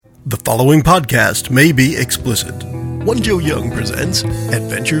The following podcast may be explicit. One Joe Young presents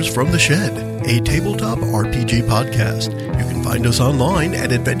Adventures from the Shed, a tabletop RPG podcast. You can find us online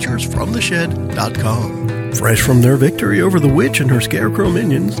at adventuresfromtheshed.com. Fresh from their victory over the witch and her scarecrow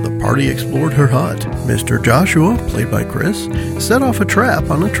minions, the party explored her hut. Mr. Joshua, played by Chris, set off a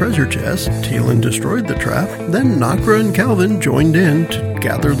trap on a treasure chest. Teelan destroyed the trap. Then Nokra and Calvin joined in to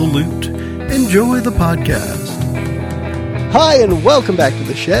gather the loot. Enjoy the podcast. Hi, and welcome back to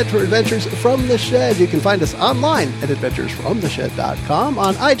The Shed for Adventures from the Shed. You can find us online at adventuresfromtheshed.com,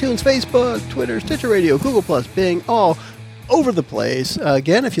 on iTunes, Facebook, Twitter, Stitcher Radio, Google+, Bing, all over the place.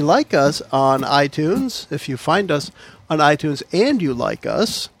 Again, if you like us on iTunes, if you find us on iTunes and you like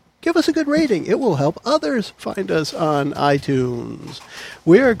us, give us a good rating. It will help others find us on iTunes.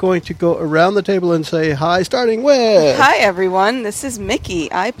 We are going to go around the table and say hi, starting with... Hi, everyone. This is Mickey.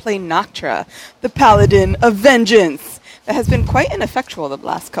 I play Noktra, the Paladin of Vengeance. That has been quite ineffectual the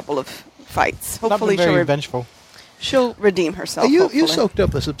last couple of fights. Hopefully, she'll redeem herself. You soaked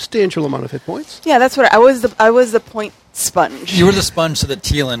up a substantial amount of hit points. Yeah, that's what I was the point sponge. You were the sponge so that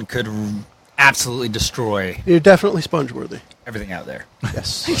Teelan could absolutely destroy. You're definitely sponge-worthy. Everything out there. Yes,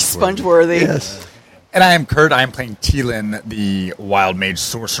 Sponge-worthy. Yes. And I am Kurt. I am playing Teelan, the wild mage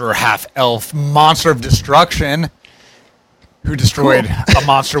sorcerer, half-elf monster of destruction, who destroyed a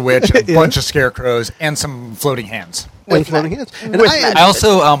monster witch, a bunch of scarecrows, and some floating hands. And floating hands. And I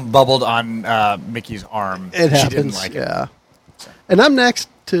also bubbled on Mickey's arm. It happens. She didn't like it. Yeah. And I'm next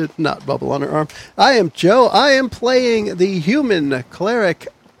to not bubble on her arm. I am Joe. I am playing the human cleric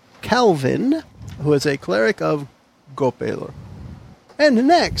Calvin, who is a cleric of Gopelor. And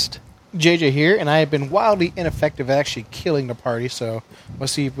next, JJ here, and I have been wildly ineffective at actually killing the party, so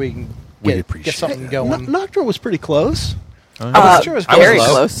let's see if we can get something going. Noktra was pretty close. Noktra was very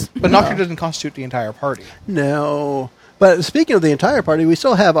close. But Noktra doesn't constitute the entire party. No. But speaking of the entire party, we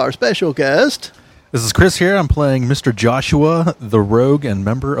still have our special guest. This is Chris here. I'm playing Mr. Joshua, the rogue and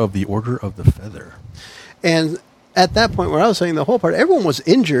member of the Order of the Feather. And at that point where I was saying the whole party, everyone was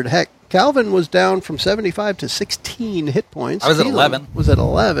injured. Heck, Calvin was down from 75 to 16 hit points. I was at Teelan 11. Was at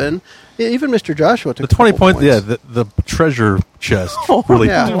 11. Even Mr. Joshua took The 20 points. points, yeah, the treasure chest really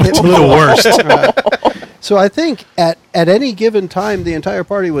Yeah. blew the worst. Right. So I think at any given time, the entire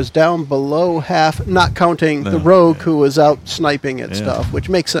party was down below half, not counting the rogue who was out sniping at stuff, which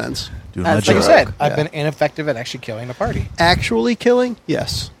makes sense. Like I said, I've been ineffective at actually killing the party. Actually killing?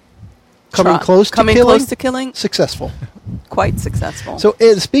 Yes. Coming close to killing? Successful. Quite successful. So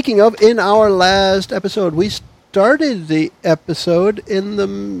speaking of, in our last episode, we started the episode in the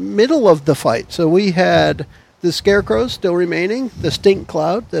middle of the fight. So we had the scarecrows still remaining, the stink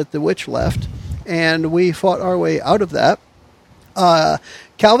cloud that the witch left, and we fought our way out of that.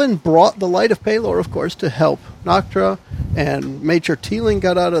 Calvin brought the Light of Pelor, of course, to help Noktra, and made sure Teelan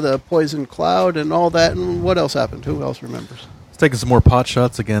got out of the poison cloud and all that. And what else happened? Who else remembers? It's taking some more pot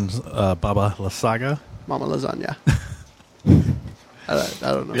shots against Baba Lysaga. Mama Lasagna. I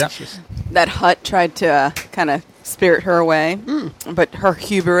don't know. Yeah. that hut tried to kind of spirit her away, but her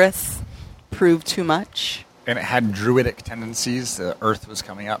hubris proved too much. And it had druidic tendencies. The earth was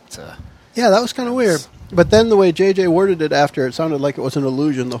coming up to... Yeah, that was kind of weird. But then the way JJ worded it after, it sounded like it was an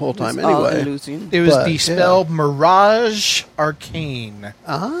illusion the whole time anyway. Illusion. It was But, the spell Mirage Arcane.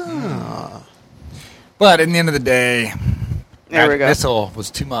 Ah. But at the end of the day, There we magic go. missile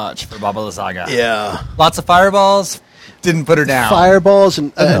was too much for Baba Lysaga. Yeah. Lots of fireballs, didn't put her down. Fireballs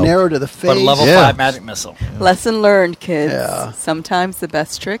and an arrow to the face. But a level 5 magic missile. Lesson learned, kids. Yeah. Sometimes the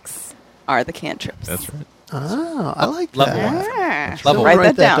best tricks are the cantrips. That's right. Ah, I like Level that. 1. Ah, Level write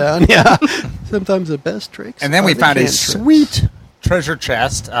one. that down. Yeah. Sometimes the best tricks. And then are we the found a cantrips. sweet treasure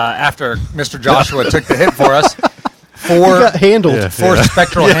chest after Mr. Joshua took the hit for us. We got handled. Yeah. Four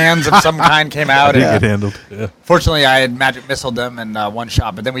spectral hands of some kind came out. Didn't And get handled. Yeah. fortunately, I had magic missiled them in one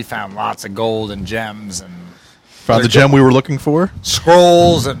shot, but then we found lots of gold and gems and Found the gem we were looking for.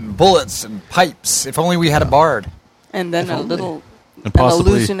 scrolls and bullets and pipes. If only we had a bard. And then If a only. little And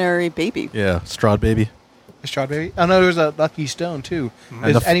possibly, illusionary baby. yeah, Strahd baby. Strahd baby. I know there's a lucky stone too.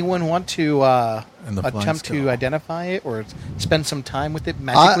 And Does the anyone want to And the flying attempt to skull. identify it or spend some time with it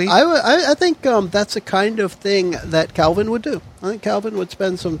magically? I think that's a kind of thing that Calvin would do. I think Calvin would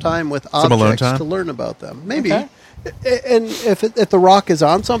spend some time with Some alone objects time? to learn about them. Maybe. Okay. And if the rock is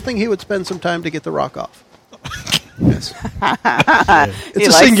on something, he would spend some time to get the rock off. Yes. It's He a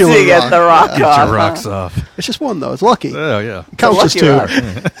likes singular to get rock. the rock Get off. your rocks off. It's just one, though. It's lucky. Oh, yeah. Counts as lucky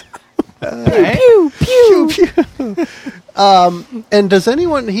two. rock. Alright. Pew, pew. And does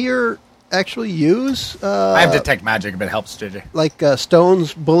anyone here actually use I have detect magic if it helps, JJ. like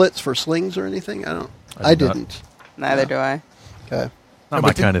stones, bullets for slings or anything? I I do not. didn't. Neither do I. Okay. Not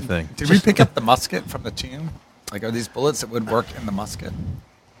my kind of thing. Did we pick up the musket from the tomb? Like, are these bullets that would work in the musket?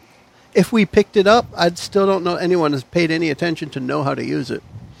 If we picked it up, I still don't know anyone has paid any attention to know how to use it.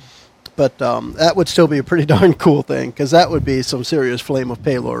 But that would still be a pretty darn cool thing, because that would be some serious flame of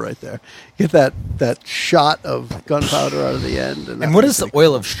Pelor right there. Get that shot of gunpowder out of the end. And what does the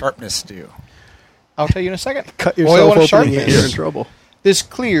oil of sharpness do? I'll tell you in a second. Cut yourself open, you're in trouble. This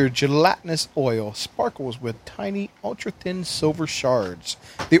clear, gelatinous oil sparkles with tiny, ultra-thin silver shards.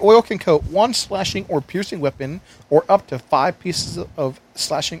 The oil can coat one slashing or piercing weapon or up to 5 pieces of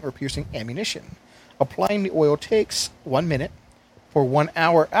slashing or piercing ammunition. Applying the oil takes 1 minute. For 1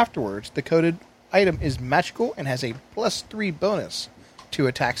 hour afterwards, the coated item is magical and has a +3 bonus to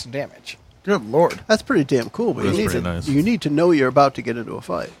attacks and damage. Good Lord. That's pretty damn cool, but you need to know you're about to get into a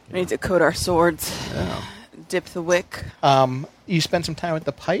fight. We need to coat our swords. Yeah. Dip the wick. You spend some time with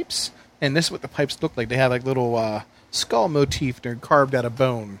the pipes, and this is what the pipes look like. They have like little skull motif. They're carved out of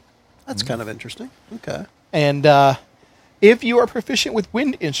bone. That's kind of interesting. Okay. And if you are proficient with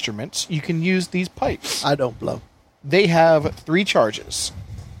wind instruments, you can use these pipes. I don't blow. They have 3 charges.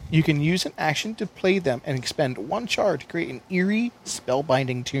 You can use an action to play them and expend 1 charge to create an eerie,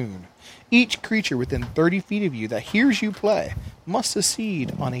 spellbinding tune. Each creature within 30 feet of you that hears you play must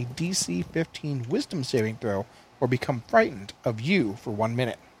succeed on a DC 15 Wisdom saving throw or become frightened of you for 1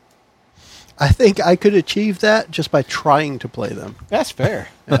 minute. I think I could achieve that just by trying to play them. That's fair.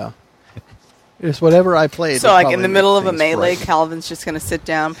 Yeah. It's whatever I played. So, like, in the middle of a melee, Calvin's just going to sit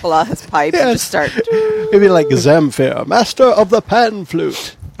down, pull out his pipe, and just start... It'd be like Zamfir, master of the pan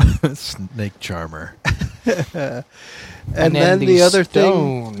flute. Snake charmer. And then the other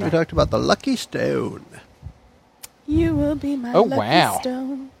thing, we talked about the lucky stone. You will be my lucky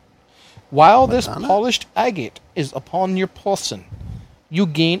stone. While this polished agate is upon your person, you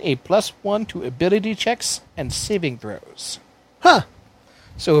gain a +1 to ability checks and saving throws. Huh.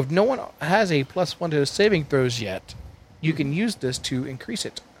 So if no one has a +1 to saving throws yet, you can use this to increase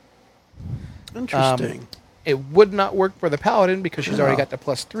it. Interesting. It would not work for the paladin because she's already got the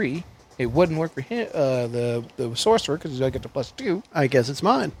 +3. It wouldn't work for him, the sorcerer because he's already got the +2. I guess it's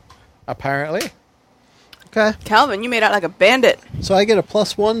mine. Apparently. Okay. Calvin, you made out like a bandit. So I get a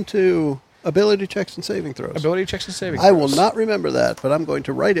 +1 to ability checks and saving throws. Ability checks and saving throws. I will not remember that, but I'm going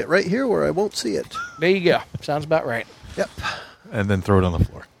to write it right here where I won't see it. There you go. Sounds about right. Yep. And then throw it on the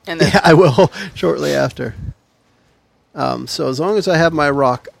floor. And then I will shortly after. So as long as I have my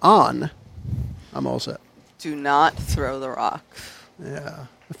rock on, I'm all set. Do not throw the rock. Yeah.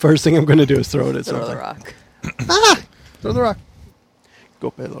 The first thing I'm going to do is throw it at something. Throw the rock. Throw the rock.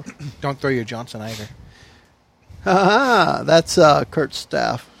 Go, Pelor. Don't throw your Johnson either. That's Kurt's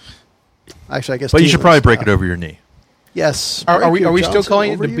staff. Actually, I guess. But you should probably break it over your knee. Yes. Are we still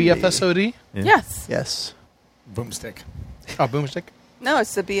calling it the BFSOD? Yeah. Yes. Yes. Boomstick. Oh, boomstick? No,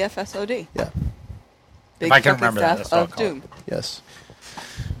 it's the BFSOD. Yeah. Big If I can fucking remember that, staff that's what I'll of call Doom. Yes.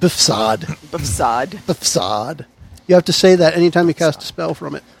 Bifsad. Bafsad. Bifsad. You have to say that anytime you cast a spell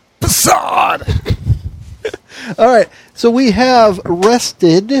from it. Facade! All right. So we have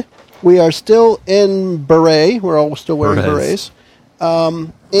rested. We are still in beret. We're all still wearing berets.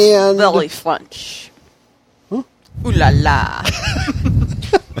 And Belly flunch. Huh? Ooh la la.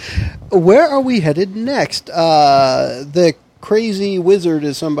 Where are we headed next? The crazy wizard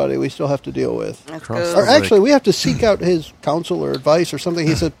is somebody we still have to deal with. Or actually, we have to seek out his counsel or advice or something.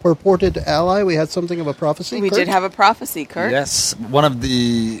 He's a purported ally. We had something of a prophecy. We did have a prophecy, Kurt. Yes. One of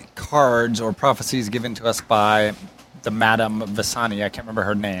the cards or prophecies given to us by the Madame Visani, I can't remember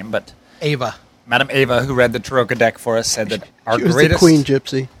her name, but... Ava. Madame Ava, who read the Taroka deck for us, said that she was the Queen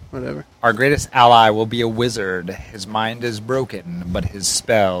Gypsy. Whatever. Our greatest ally will be a wizard. His mind is broken, but his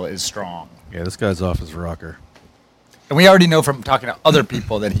spell is strong. Yeah, this guy's off his rocker. And we already know from talking to other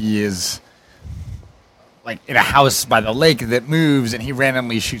people that he is like in a house by the lake that moves, and he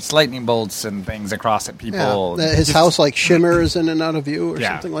randomly shoots lightning bolts and things across at people. Yeah, his house like shimmers in and out of view or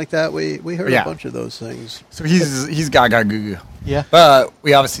something like that. We heard a bunch of those things. So he's gaga goo. Yeah. But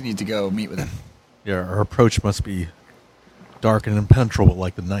we obviously need to go meet with him. Yeah, our approach must be dark and impenetrable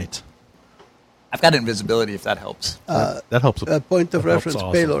like the night. I've got invisibility if that helps. That helps. A point of reference,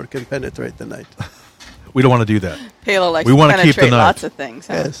 awesome. Pelor can penetrate the night. We don't want to do that. Pelor likes we to want penetrate to keep the night. lots of things.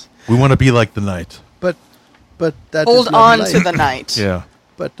 Huh? Yes. We want to be like the night. But that hold is not on light. to the night. Yeah.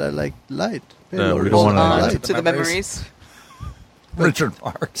 But I like light. No, we Pelor don't Hold want to on light. to the memories. Richard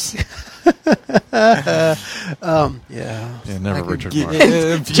Marx. Yeah. Yeah, never Richard Marx.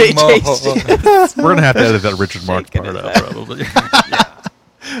 JJ. We're going to have to edit that Richard Marx part out, probably.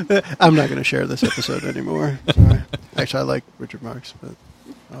 I'm not going to share this episode anymore. Sorry. Actually, I like Richard Marx, but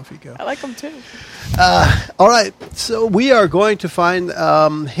Off you go. I like them too. All right, so we are going to find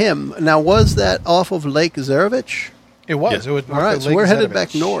him. Now, was that off of Lake Zarevich? It was. Yeah. It was All right, so we're headed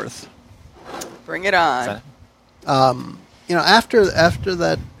back north. Bring it on. After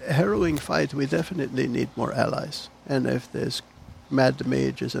that harrowing fight, we definitely need more allies. And if this Mad the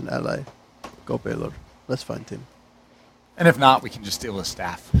Mage is an ally, go Baylor. Let's find him. And if not, we can just steal his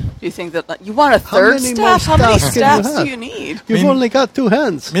staff. Do you think that you want a third staff? How many staffs do you need? You've only got 2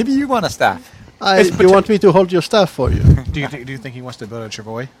 hands. Maybe you want a staff. You want me to hold your staff for you? Do you think he wants to build a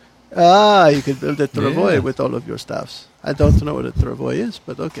Travois? You could build a Travois with all of your staffs. I don't know what a Travois is,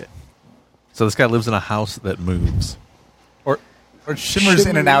 but okay. So this guy lives in a house that moves. Or shimmers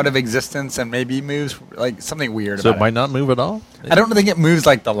in and out of existence and maybe moves like something weird So about it might not move at all? I don't think it moves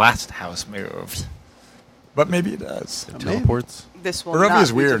like the last house moved. But maybe it does. It teleports? This will Barovia not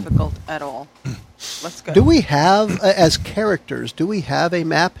is be weird. difficult at all. Let's go. Do we have, as characters, do we have a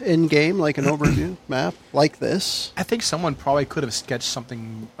map in-game, like an overview map, like this? I think someone probably could have sketched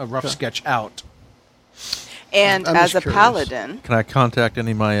a rough sketch out. And I'm as just a curious. paladin... Can I contact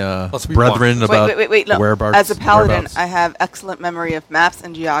any of my Let's be brethren walking. about Wait, no. whereabouts? As a paladin, whereabouts? I have excellent memory of maps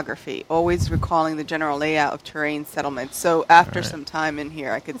and geography, always recalling the general layout of terrain settlements. So after some time in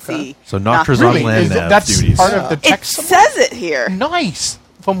here, I could see... So Noctra's on land nav That's duties. part of the It text. says it here. Nice.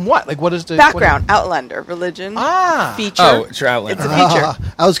 From what? Like, what is the Background, Outlander, religion, feature. Oh, it's your Outlander. It's a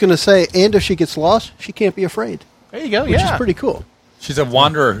feature. I was going to say, and if she gets lost, she can't be afraid, There you go. which is pretty cool. She's a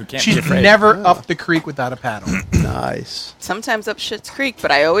wanderer who can't be She's afraid. never up the creek without a paddle. Nice. Sometimes up Schitt's Creek,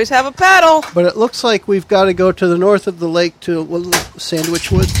 but I always have a paddle. But it looks like we've got to go to the north of the lake to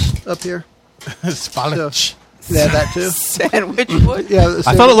Sandwich Woods up here. Spallage. Yeah, that too. Sandwich Wood. Yeah,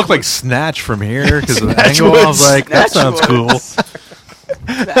 I thought it looked like Snatch from here because of the angle. I was like, that Snatch sounds cool. Woods.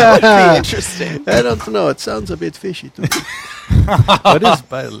 That would be interesting. I don't know. It sounds a bit fishy to me. What is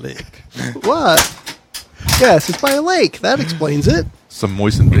by a lake? What? Yes, it's by a lake. That explains it. Some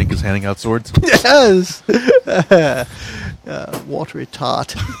moistened drink is handing out swords. Yes. Watery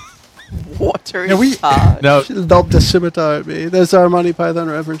tot. Watery Yeah, we- Todd. Now, She lobbed a scimitar at me. There's our Monty Python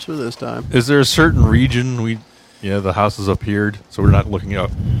reference for this time. is there a certain region the house is appeared, so we're not looking at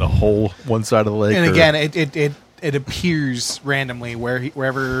the whole one side of the lake? And or- again, it appears randomly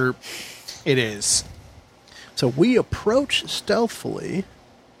wherever it is. So we approach stealthily.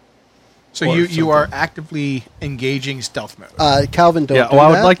 So Or you are something. actively engaging stealth mode. Calvin, don't yeah. do Well,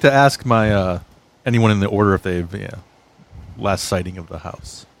 I that. would like to ask my anyone in the order if they've last sighting of the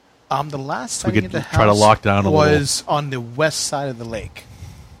house. The last So we sighting could of the house try to lock down a was on the west side of the lake.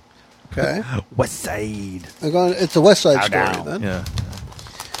 Okay. West side. We're going, it's a West Side Bow story down. then. Yeah.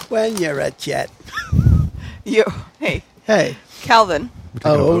 When you're a jet. Hey, Hey. Calvin,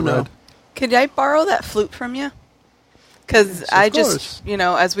 Oh, no. could I borrow that flute from you? Because Yes, I of just,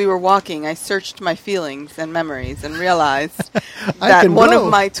 course. as we were walking, I searched my feelings and memories and realized I that can one blow.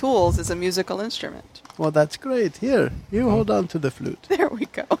 of my tools is a musical instrument. Well, that's great. Here, you hold on to the flute. There we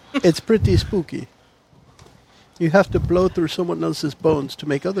go. It's pretty spooky. You have to blow through someone else's bones to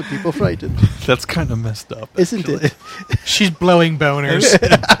make other people frightened. That's kind of messed up, Isn't it? She's blowing boners.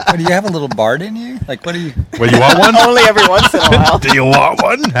 What, do you have a little bard in you? Like, what do you... Well, you want one? Only every once in a while. Do you want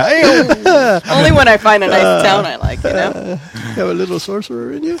one? Hey. Only when I find a nice town I like, You have a little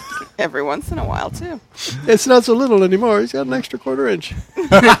sorcerer in you? Every once in a while, too. It's not so little anymore. He's got an extra quarter inch.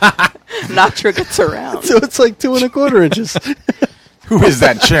 Noctra gets around. So it's like 2 1/4 inches. Who is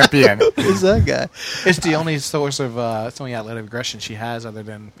that champion? Who's that guy? It's the only source of it's the only outlet of aggression she has, other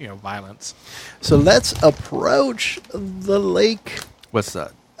than violence. So let's approach the lake West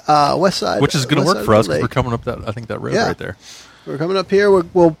side. west side. Which is going to west work side for of us the because we're lake. coming up that road Yeah. right there. We're coming up here.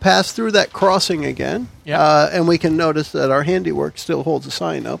 We'll pass through that crossing again. Yeah. And we can notice that our handiwork still holds a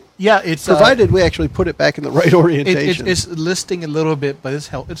sign up. Yeah, it's Provided we actually put it back in the right orientation. it's listing a little bit, but it's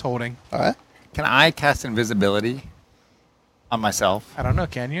holding. All right. Can I cast invisibility on myself? I don't know.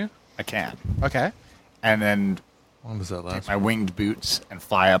 Can you? I can. Okay. And then How long does that take last? my winged boots and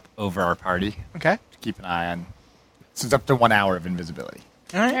fly up over our party Okay. to keep an eye on... So it's up to 1 hour of invisibility.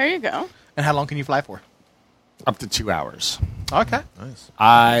 All right. There you go. And how long can you fly for? Up to 2 hours. Okay. Nice.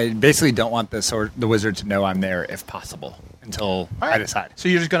 I basically don't want the wizard to know I'm there if possible until All right. I decide. So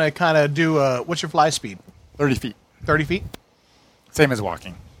you're just gonna kind of do what's your fly speed? 30 feet. 30 feet. Same as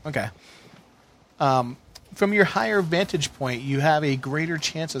walking. Okay. From your higher vantage point, you have a greater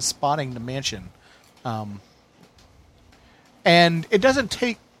chance of spotting the mansion. And it doesn't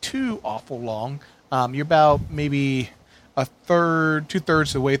take too awful long. You're about maybe a third, 2/3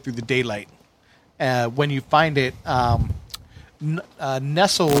 of the way through the daylight. When you find it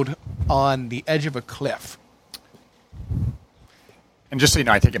nestled on the edge of a cliff. And just so you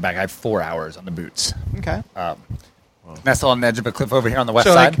know, I take it back. I have 4 hours on the boots. Okay. Nestled on the edge of a cliff over here on the west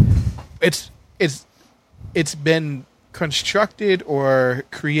So side. like, it's been constructed or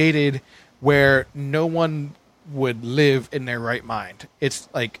created where no one would live in their right mind. It's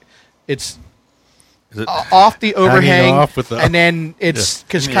like it's Is it off the overhang, off with the- and then it's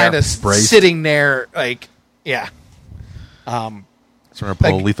just kind of braced. sitting there, like So we're gonna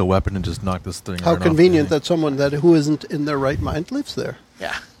pull like- a lethal weapon and just knock this thing. How right off convenient the- that someone who isn't in their right mind lives there.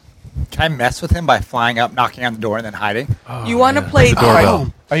 yeah. Can I mess with him by flying up, knocking on the door, and then hiding? You want to play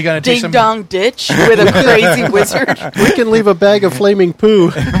doorbell. Are you gonna do Ding some? Dong Ditch with a crazy wizard? We can leave a bag of flaming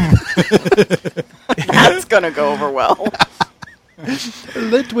poo That's going to go over well.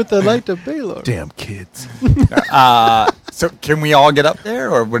 lit with the light of Baylor. Damn kids. So can we all get up there,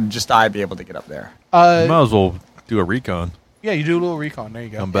 or would just I be able to get up there? Might as well do a recon. Yeah, you do a little recon. There you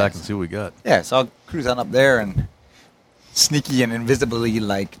go. Come back and see what we got. Yeah, so I'll cruise on up there and sneaky and invisibly,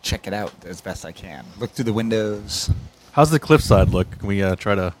 check it out as best I can. Look through the windows. How's the cliffside look? Can we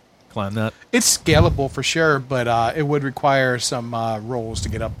try to climb that? It's scalable for sure, but it would require some rolls to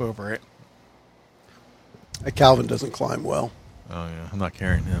get up over it. Calvin doesn't climb well, Oh yeah, I'm not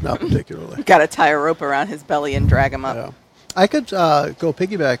carrying him. not particularly. Got to tie a rope around his belly and drag him up. Yeah. I could go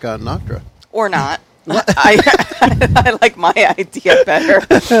piggyback on Noctra. Or not. I like my idea better.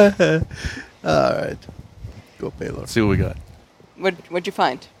 All right. Go Baylor. Let's see what we got. What'd you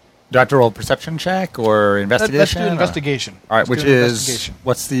find? Do I have to roll a perception check or investigation? Let's do or- investigation. All right, Let's which do an is, investigation.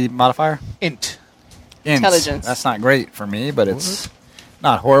 what's the modifier? Int. Int. Intelligence. That's not great for me, but it's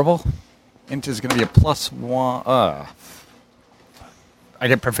not horrible. Int is going to be a +1. I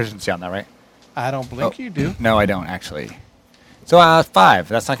get proficiency on that, right? I don't believe you do. No, I don't, actually. So 5.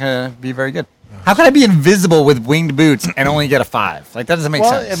 That's not going to be very good. How can I be invisible with winged boots and only get a 5? That doesn't make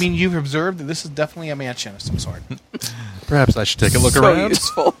sense. I mean, you've observed that this is definitely a mansion of some sort. Perhaps I should take a look so around.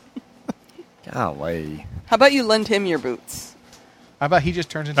 useful. Golly. How about you lend him your boots? How about he just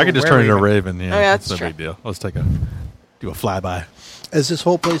turns into I could a just turn into a were-raven? raven. Yeah, Oh, yeah, that's no true. big deal. Let's do a flyby. Is this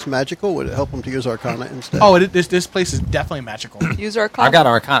whole place magical? Would it help him to use Arcana instead? Oh, this place is definitely magical. Use our I've got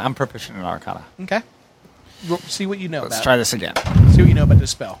Arcana. I'm proficient in Arcana. Okay. See what you know Let's about try this again. See what you know about this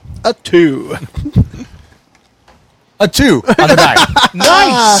spell. A 2. A 2 on the die.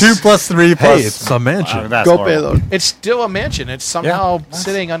 Nice! 2 plus 3 plus... Hey, it's a mansion. that's Go horrible. Baylor. It's still a mansion. It's somehow Yeah.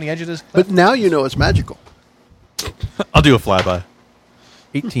 sitting on the edge of this cliff. But now you know it's magical. I'll do a flyby.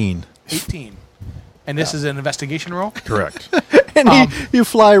 18. 18. And this is an investigation roll? Correct. And you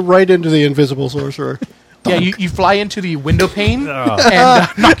fly right into the invisible sorcerer. Yeah, you fly into the window pane and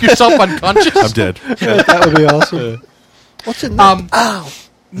knock yourself unconscious. I'm dead. That would be awesome. What's in there?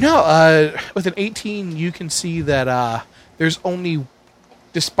 No, with an 18, you can see that there's only,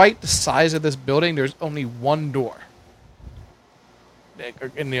 despite the size of this building, there's only one door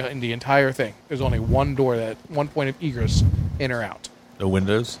in the entire thing. There's only one door, that one point of egress in or out. No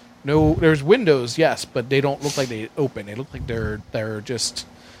windows. No, there's windows, yes, but they don't look like they open. They look like they're just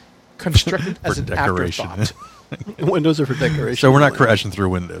constructed as For an decoration. afterthought. Windows are for decoration. So we're not only. crashing through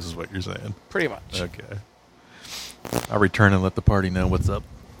windows, is what you're saying. Pretty much. Okay. I'll return and let the party know what's up.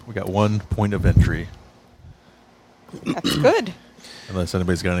 We got 1 point of entry. That's good. Unless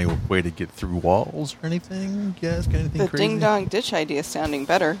anybody's got any way to get through walls or anything. You guys got anything The crazy? Ding Dong Ditch idea is sounding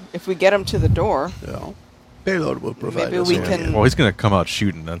better. If we get him to the door, Yeah. Payload will provide Maybe us we with- can- Well, he's going to come out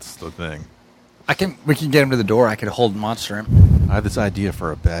shooting. That's the thing. We can get him to the door. I could hold monster him. I have this idea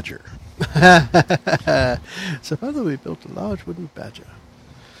for a badger. Suppose we built a large wooden badger.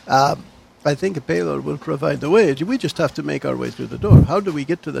 I think a payload will provide the way. We just have to make our way through the door. How do we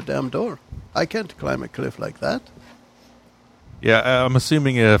get to the damn door? I can't climb a cliff like that. Yeah, I'm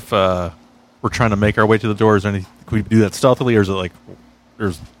assuming if we're trying to make our way to the door, can we do that stealthily, or is it like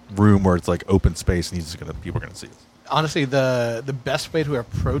there's room where it's like open space and people are gonna see us? Honestly, the best way to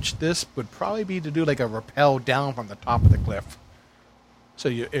approach this would probably be to do like a rappel down from the top of the cliff. So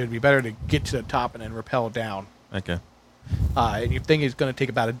it would be better to get to the top and then rappel down. Okay. And you think it's going to take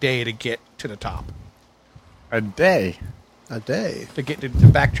about a day to get to the top. A day. A day. To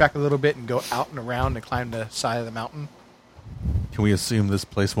backtrack a little bit and go out and around and climb the side of the mountain. Can we assume this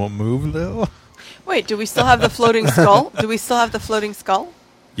place won't move though? wait, do we still have the floating skull? Do we still have the floating skull?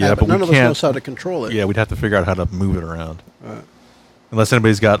 Yeah, but none we of us can't. knows how to control it. Yeah, we'd have to figure out how to move it around. Unless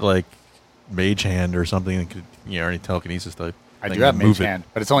anybody's got like mage hand or something that could, or any telekinesis type. I thing do have to move mage hand,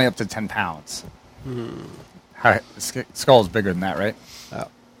 but it's only up to 10 pounds. The skull is bigger than that, right?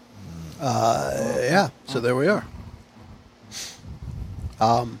 Yeah. So there we are.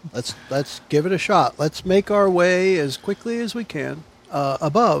 Let's give it a shot. Let's make our way as quickly as we can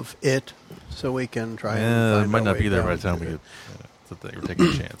above it, so we can try. Yeah, and it find might our not way be there down by the time to we it. get. the thing. We're taking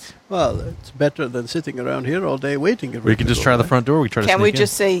a chance. Well, it's better than sitting around here all day waiting. We can just try the front door. We try to. Can we sneak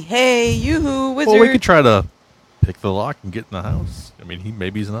just say, "Hey, yoo-hoo, wizard"? Well, we could try to pick the lock and get in the house. I mean,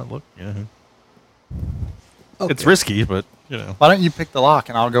 he's not looking. Yeah. Okay. It's risky, but Why don't you pick the lock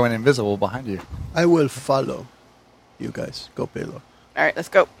and I'll go in invisible behind you? I will follow you guys. Go, Pelo. All right, let's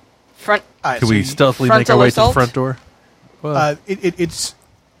go. Front. All right, Can so we stealthily make our frontal way to the assault? front door? Well, it's.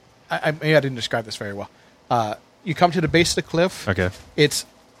 Maybe I didn't describe this very well. You come to the base of the cliff. okay. It's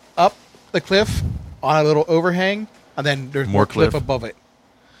up the cliff on a little overhang, and then there's More more cliff cliff. above it.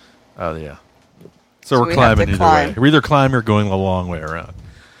 Oh yeah. So So we're we have to climbing either climb. way. We're either climbing or going a long way around.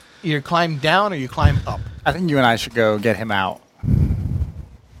 You climb down or you climb up. I think you and I should go get him out.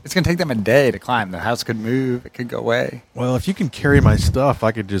 It's going to take them a day to climb. The house could move. It could go away. Well, if you can carry my stuff,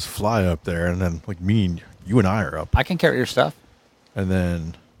 I could just fly up there, and then you and I are up, I can carry your stuff. and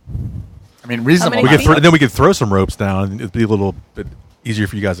then I mean, reasonable. many we could feet? then we could throw some ropes down, and it'd be a little bit easier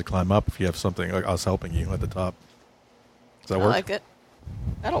for you guys to climb up if you have something like us helping you at the top. Does that I work? like it.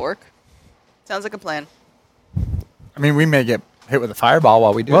 That'll work. Sounds like a plan. I mean, we may get hit with a fireball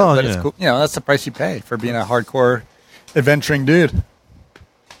while we do Well, it, but yeah. it's cool. That's the price you pay for being a hardcore adventuring dude. All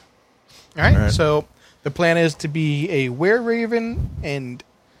right. All right. So the plan is to be a were-raven and,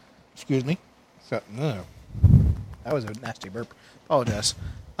 excuse me, so, no, that was a nasty burp. Apologize.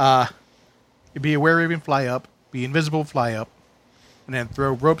 You'd be a were-raven, fly up, be invisible, fly up, and then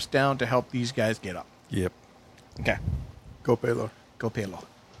throw ropes down to help these guys get up. Yep. Okay. Go, Pelo. Go Palo. All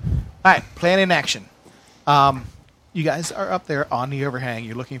right, plan in action. You guys are up there on the overhang.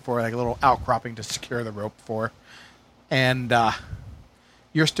 You're looking for like a little outcropping to secure the rope for, and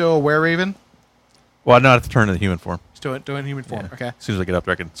you're still a were-raven, Well, I have to turn into human form. still doing human form. Yeah. Okay. As soon as I get up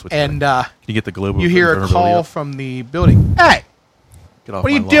there, I can switch. And can you get the globe? you of hear a invulnerability call up? from the building. Hey, Get off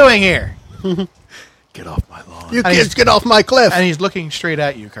what are my you lawn. doing here? Get off my lawn. You And kids get off my cliff. And he's looking straight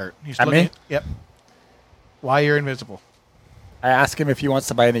at you, Kurt. He's At looking. me? Yep. Why you're invisible? I ask him if he wants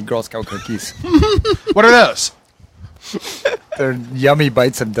to buy any Girl Scout cookies. What are those? They're yummy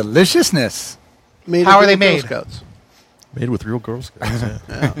bites of deliciousness Made How of are they little Girl made? Scouts. Made with real Girl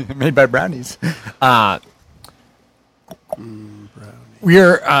Scouts. made by brownies.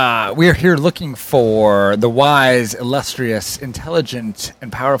 We're here looking for the wise, illustrious, intelligent,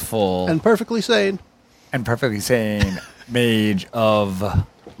 and powerful, And perfectly sane. and perfectly sane mage of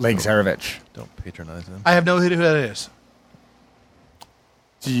Lake Zarovich. Don't patronize them. I have no idea who that is.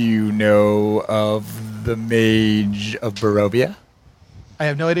 Do you know of the mage of Barovia? I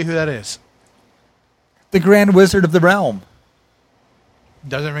have no idea who that is. The Grand Wizard of the Realm.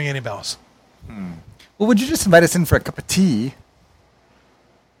 Doesn't ring any bells. Well, would you just invite us in for a cup of tea?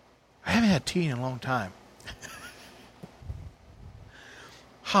 I haven't had tea in a long time.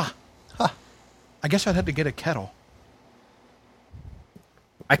 Huh. I guess I'd have to get a kettle.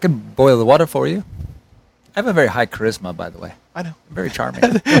 I could boil the water for you. I have a very high charisma, by the way. I know. I'm very charming.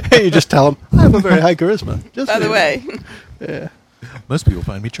 You just tell them, I have a very high charisma. Just By so the you way, know. Yeah. Most people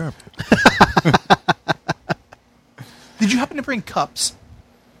find me charming. Did you happen to bring cups?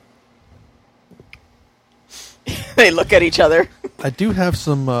 they look at each other. I do have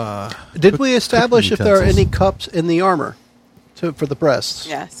some. Did we establish if cooking there are any utensils. cups in the armor for the breasts?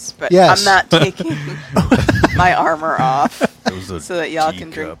 Yes, but Yes. I'm not taking my armor off Those are so that y'all tea can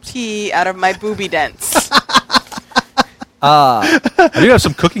drink cups. tea out of my booby dents. I do have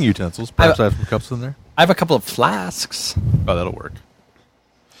some cooking utensils. Perhaps I have some cups in there. I have a couple of flasks. Oh, that'll work.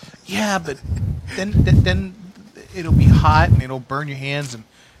 Yeah, but then it'll be hot and it'll burn your hands. And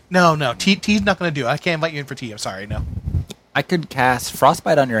no, tea's not going to do it. I can't invite you in for tea. I'm sorry, no. I could cast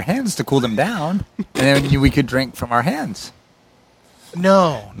frostbite on your hands to cool them down, and then we could drink from our hands.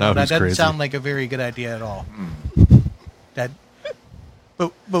 No, No, that he's doesn't crazy. sound like a very good idea at all. That, but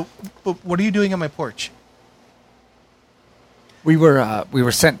what are you doing on my porch? We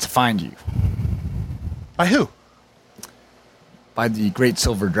were sent to find you By who? by the Great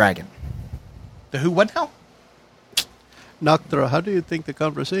Silver Dragon. The who? What now? Noctra, how do you think the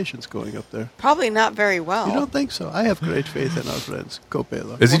conversation's going up there? Probably not very well. You don't think so? I have great faith in our friends.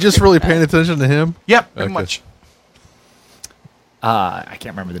 Copelo. Is he just really paying attention to him? Yep, pretty Okay. much. I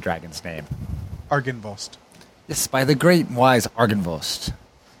can't remember the dragon's name. Argenvost. Yes, by the great and wise Argenvost.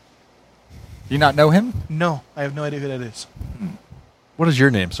 Do you not know him? No, I have no idea who that is. What is your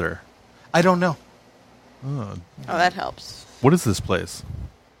name, sir? I don't know. Oh, Oh, that helps. what is this place?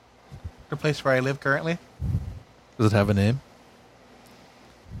 The place where I live currently. Does it have a name?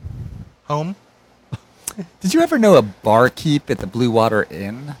 Home. Did you ever know a barkeep at the Blue Water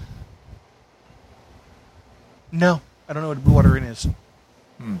Inn? No, I don't know what Blue Water Inn is.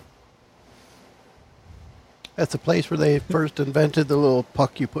 That's the place where they first invented the little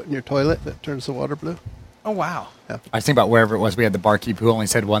puck you put in your toilet that turns the water blue. Oh, wow. Yeah. I was thinking about wherever it was. We had the barkeep who only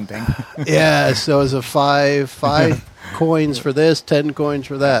said one thing. Yeah, so it was a five coins for this, 10 coins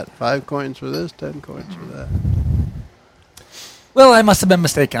for that. 5 coins for this, 10 coins for that. Well, I must have been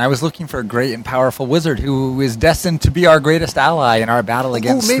mistaken. I was looking for a great and powerful wizard who is destined to be our greatest ally in our battle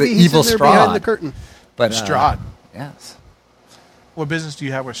against the maybe he's evil in there Strahd. behind the curtain. But Strahd. Yes. What business do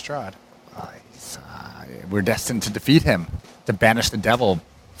you have with Strahd? We're destined to defeat him, to banish the devil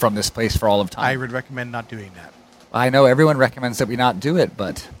from this place for all of time. I would recommend not doing that. I know everyone recommends that we not do it,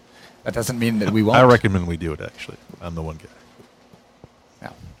 but that doesn't mean that we won't. I recommend we do it, actually. I'm the one guy.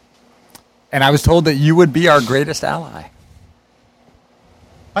 Yeah. And I was told that you would be our greatest ally.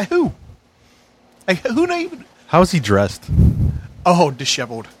 By who? Like, who not even... How is he dressed? Oh,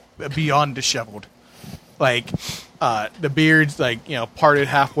 disheveled. Beyond disheveled. Like, the beard's, like, parted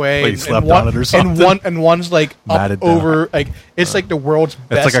halfway. Like he slept on it or something. And one's, like, up Matted down. over. Like, it's like the world's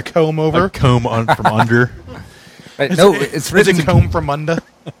best It's like a comb over. A comb from under. No, it's written. It's a comb from under.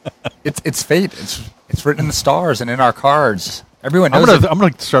 It's fate. It's written in the stars and in our cards. Everyone I'm knows.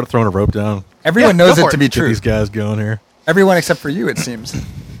 gonna start throwing a rope down. Everyone Yeah, knows go it for to it. be Get true. these guys going here. Everyone except for you, it seems.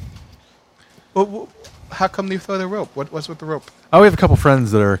 Well, how come you throw the rope? What's with the rope? Oh, we have a couple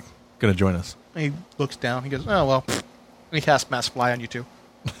friends that are going to join us. He looks down. He goes, oh, well. And he casts Mass Fly on you, too.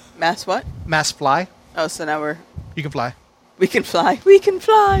 Mass what? Mass Fly. Oh, so now You can fly. we can fly. We can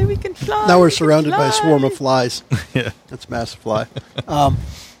fly. We can fly. Now we're we can surrounded by a fly. swarm of flies. Yeah. That's massive fly.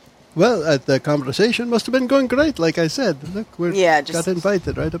 Well, the conversation must have been going great, like I said. Look, we just- got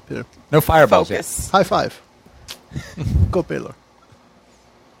invited right up here. No fireballs yet. Focus. High five. Go, Baylor.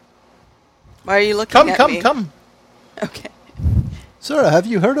 Why are you looking at me? Come. Okay. Sarah, have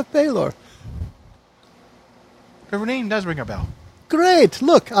you heard of Baylor? Her name does ring a bell. Great.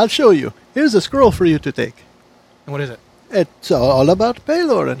 Look, I'll show you. Here's a scroll for you to take. And what is it? It's all about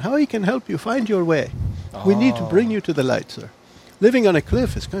Baylor and how he can help you find your way. We need to bring you to the light, sir. Living on a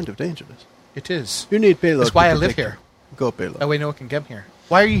cliff is kind of dangerous. It is. You need Baylor. That's why to I live protect you. here. Go, Baylor. That way no one can get here.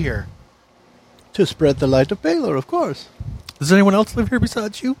 Why are you here? To spread the light of Baylor, of course. Does anyone else live here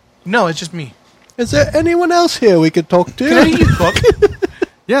besides you? No, it's just me. Is there anyone else here we could talk to? Can I eat a book?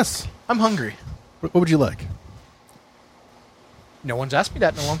 Yes. I'm hungry. What would you like? No one's asked me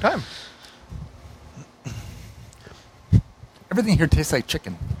that in a long time. Everything here tastes like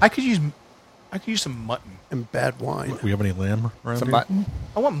chicken. I could use some mutton. And bad wine. Do we have any lamb around Some here? mutton.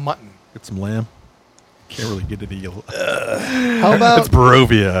 I want mutton. Get some lamb. Can't really get any. How about It's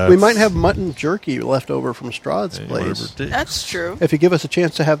Barovia. we might have mutton jerky left over from Strahd's place. That's true. If you give us a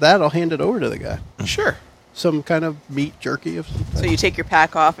chance to have that, I'll hand it over to the guy. Sure. Some kind of meat jerky of some So type. you take your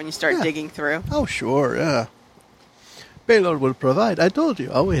pack off and you start Yeah. digging through. Oh, sure, yeah. Baylor will provide. I told you.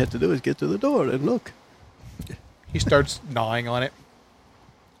 All we had to do is get to the door and look. He starts gnawing on it.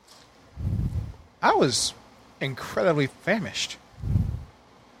 I was incredibly famished.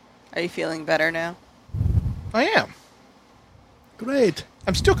 Are you feeling better now? I am. Great.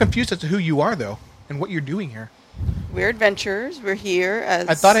 I'm still confused as to who you are, though, and what you're doing here. We're adventurers. We're here as...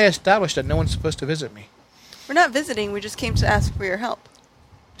 I thought I established that no one's supposed to visit me. We're not visiting. We just came to ask for your help.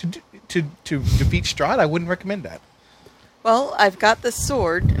 To defeat Strahd, I wouldn't recommend that. Well, I've got this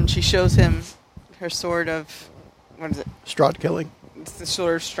sword, and she shows him her sword of... What is it? Strahd killing. It's the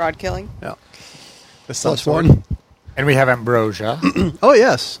sword of Strahd killing. Yeah. The Plus sword. one. And we have ambrosia. Oh,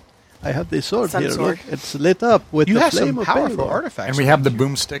 yes. I have this sword Sun here. sword. Look, it's lit up with You the have flame some of powerful Baylor. artifacts. And we have the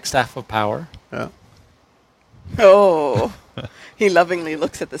boomstick staff of power. Yeah. Oh. He lovingly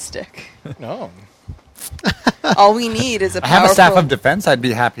looks at the stick. No. All we need is a I have a powerful, staff of defense I'd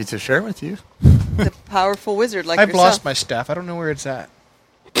be happy to share with you. the powerful wizard like I've yourself. lost my staff. I don't know where it's at.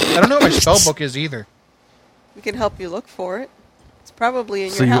 I don't know where my spell book is either. We can help you look for it. It's probably in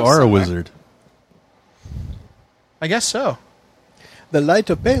So your you house are a somewhere. wizard. I guess so. The light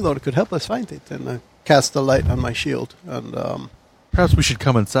of Baylor could help us find it. And I cast the light on my shield. And Perhaps we should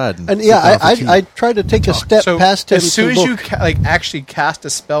come inside. And sit yeah, down for tea. I tried to take a step So past him. as soon to as you look. actually cast a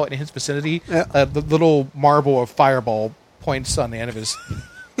spell in his vicinity, Yeah. the little marble of fireball points on the end of his.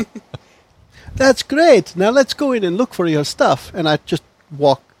 That's great. Now let's go in and look for your stuff. And I just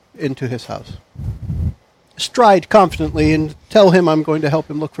walk into his house. Stride confidently and tell him I'm going to help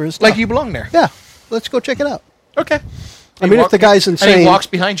him look for his stuff. Like you belong there. Yeah, let's go check it out. Okay. I mean, if the guy's And insane, he walks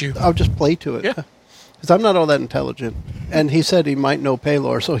behind you. I'll just play to it. Yeah. Because I'm not all that intelligent. And he said he might know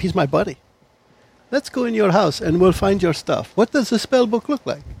Paylor, so he's my buddy. Let's go in your house and we'll find your stuff. What does the spell book look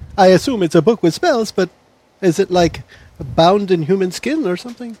like? I assume it's a book with spells, but is it like bound in human skin or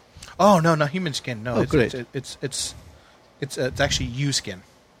something? Oh no, not human skin. No, Oh, it's, great. It's actually you skin.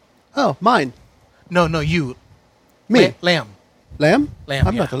 Oh, mine. No, you. Me. Lamb. Lamb? Lamb,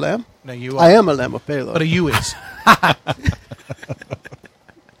 I'm yeah. not a lamb. No, you are. I am a lamb of Pelor. But a you is.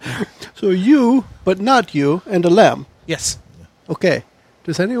 So you, but not you, and a lamb. Yes. Okay.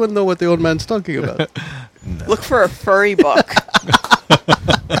 Does anyone know what the old man's talking about? No. Look for a furry book.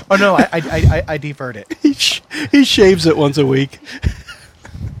 Oh, no, I deferred it. He shaves it once a week.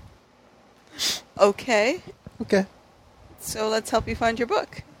 Okay. Okay. So let's help you find your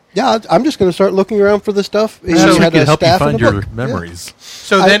book. Yeah, I'm just going to start looking around for the stuff. So we can help you find your memories. Yeah.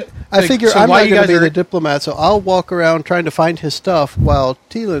 So then, I figure I'm not going to be the diplomat, so I'll walk around trying to find his stuff while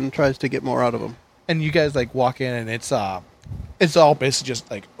Teelan tries to get more out of him. And you guys like walk in, and it's all basically just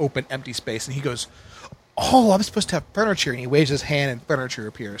like open, empty space. And he goes, "Oh, I'm supposed to have furniture." And he waves his hand, and furniture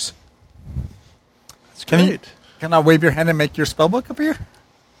appears. That's great. Can I wave your hand and make your spellbook appear?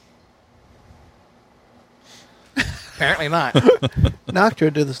 Apparently not.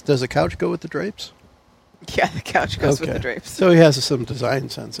 Noctra, does the couch go with the drapes? Yeah, the couch goes with the drapes. So he has some design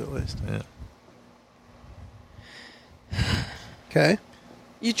sense at least. Yeah. Okay.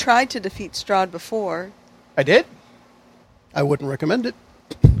 You tried to defeat Strahd before. I did? I wouldn't recommend it.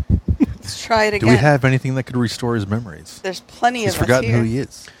 Let's try it again. Do we have anything that could restore his memories? There's plenty He's of us forgotten here. who he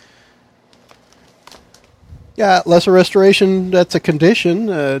is. Yeah, lesser restoration, that's a condition.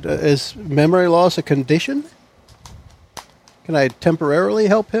 Is memory loss a condition? Can I temporarily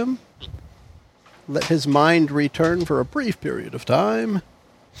help him? Let his mind return for a brief period of time.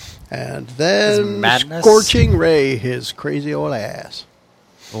 And then scorching ray his crazy old ass.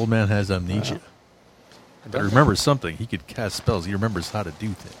 Old man has amnesia. But he remembers something. He could cast spells. He remembers how to do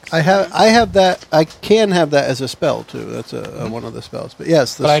things. I have that. I can have that as a spell too. That's one of the spells. But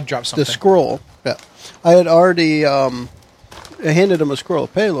yes, but I dropped something. The scroll. Yeah, I had already handed him a scroll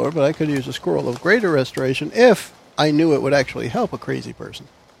of Pelor, but I could use a scroll of greater restoration if I knew it would actually help a crazy person.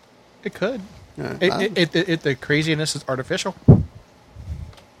 It could. Yeah, the craziness is artificial.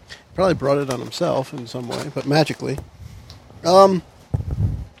 Probably brought it on himself in some way, but magically. Well,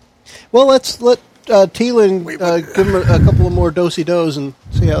 let's let Teelan give him a couple of more do-si-dos and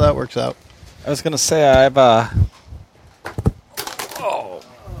see how that works out. I was going to say I've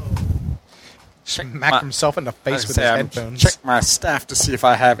Smacked himself in the face with his headphones. Check my staff to see if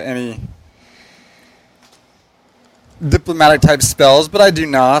I have any diplomatic type spells, but I do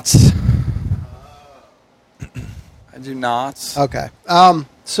not. I do not. Okay.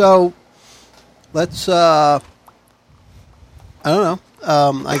 So let's I don't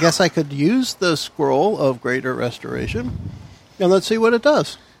know. I guess I could use the scroll of greater restoration, and let's see what it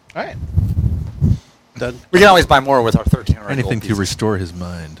does. All right. Done. We can always buy more with our 13. Anything to restore his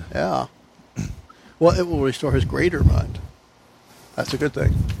mind. Yeah. Well, it will restore his greater mind. That's a good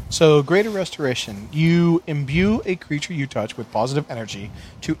thing. So, greater restoration. You imbue a creature you touch with positive energy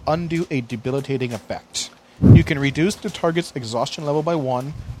to undo a debilitating effect. You can reduce the target's exhaustion level by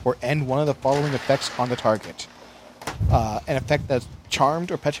 1 or end one of the following effects on the target. An effect that's charmed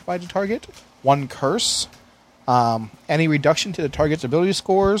or petrified the target, 1 curse, any reduction to the target's ability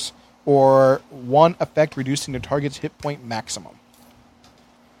scores, or 1 effect reducing the target's hit point maximum.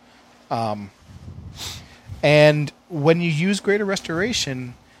 And when you use greater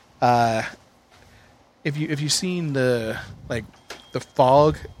restoration, if you've seen the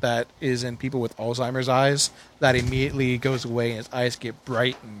fog that is in people with Alzheimer's eyes, that immediately goes away and his eyes get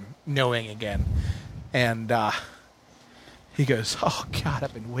bright and knowing again. And he goes, "Oh God,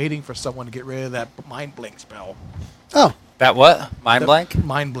 I've been waiting for someone to get rid of that mind blink spell." Oh, that what? Mind blank?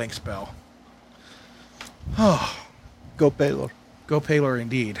 Mind blink spell. Oh, go Pelor. Go Pelor,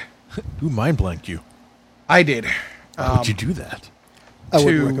 indeed. Who mind blanked you? I did. Why would you do that? I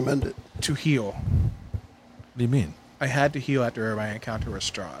wouldn't recommend it. To heal. What do you mean? I had to heal after my encounter with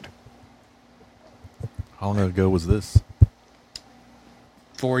Strahd. How long ago was this?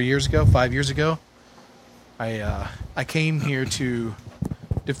 4 years ago, 5 years ago. I came here to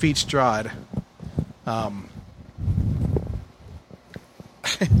defeat Strahd.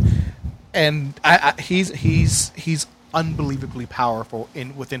 And he's unbelievably powerful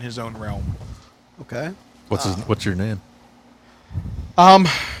within his own realm. Okay. What's your name?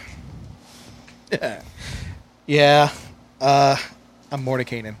 Yeah. I'm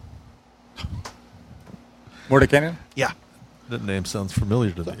Mordekainen. Mordekainen? Yeah. That name sounds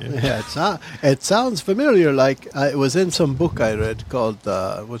familiar to me. Yeah, it sounds familiar. Like it was in some book I read called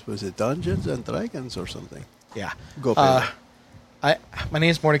what was it, Dungeons and Dragons or something. Yeah. Go. My name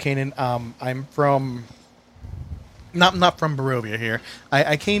is Mordekainen. I'm from. Not from Barovia here.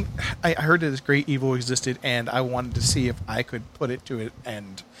 I heard that this great evil existed, and I wanted to see if I could put it to an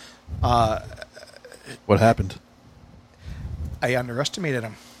end. What happened? I underestimated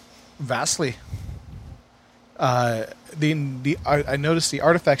him vastly. I noticed the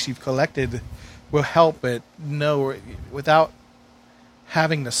artifacts you've collected will help, but no, without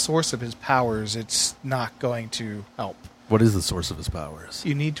having the source of his powers, it's not going to help. What is the source of his powers?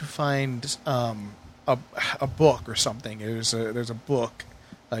 You need to find a book or something. There's a book,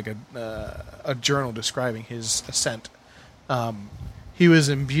 like a journal describing his ascent. He was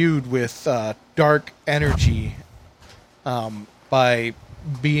imbued with dark energy by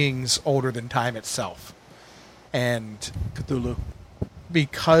beings older than time itself. And Cthulhu.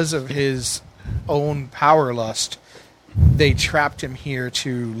 Because of his own power lust, they trapped him here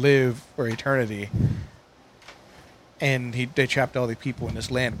to live for eternity. And they trapped all the people in this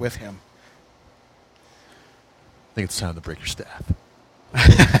land with him. I think it's time to break your staff.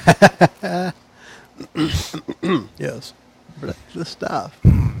 Yes. Break the staff.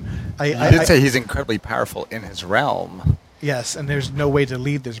 I did say he's incredibly powerful in his realm. Yes, and there's no way to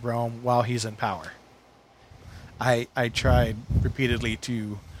leave this realm while he's in power. I tried repeatedly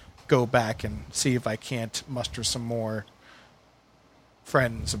to go back and see if I can't muster some more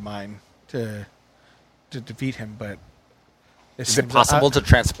friends of mine to defeat him, but is it possible to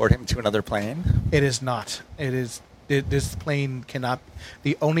transport him to another plane? It is not. This plane cannot.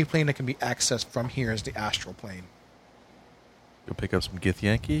 The only plane that can be accessed from here is the astral plane. Go pick up some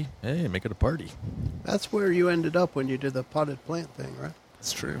Githyanki. Hey, make it a party. That's where you ended up when you did the potted plant thing, right?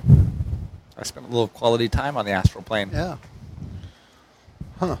 That's true. I spent a little quality time on the astral plane. Yeah.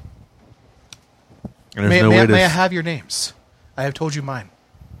 Huh. May I have your names? I have told you mine.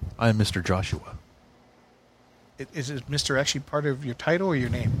 I am Mr. Joshua. Is Mr. actually part of your title or your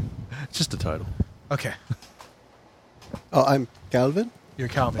name? It's just a title. Okay. Oh, I'm Calvin? You're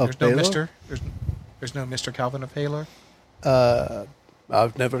Calvin. Of There's no Baylor? Mr. There's no Mr. Calvin of Haylor?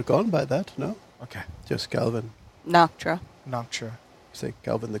 I've never gone by that, no. Okay. Just Calvin. Noctra. Say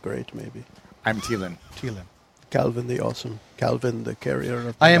Calvin the Great, maybe. I'm Teelan. Calvin the Awesome. Calvin the Carrier of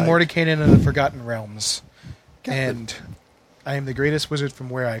the I am Light. Mordekainen of the Forgotten Realms. Calvin. And I am the greatest wizard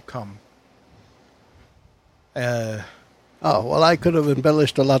from where I come. Oh, well, I could have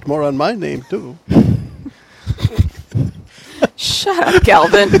embellished a lot more on my name, too. Shut up,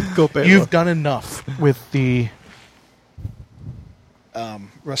 Calvin. Go Baylor. You've done enough with the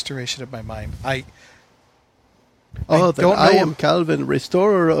restoration of my mind. I am Calvin,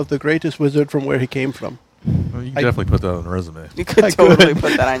 restorer of the greatest wizard from where he came from. Well, you can definitely put that on a resume. You could totally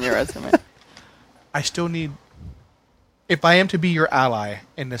put that on your resume. I still need... If I am to be your ally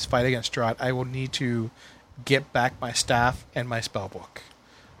in this fight against Strahd, I will need to get back my staff and my spellbook.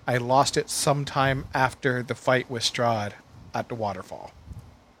 I lost it sometime after the fight with Strahd at the waterfall.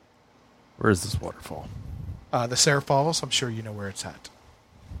 Where is this waterfall? The Sarah Falls. I'm sure you know where it's at.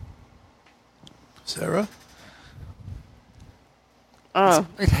 Sarah? Oh.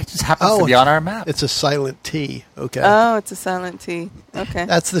 It just happens to be on our map. It's a silent T. Okay. Oh, it's a silent T. Okay.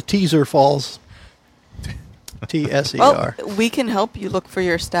 That's the Teaser Falls. T-S-E-R. Well, we can help you look for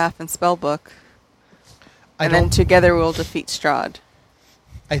your staff and spellbook. And then together we'll defeat Strahd.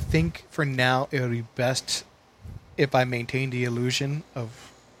 I think for now it would be best if I maintain the illusion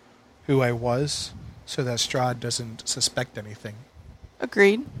of who I was so that Strahd doesn't suspect anything.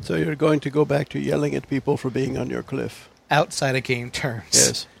 Agreed. So you're going to go back to yelling at people for being on your cliff. Outside of game terms.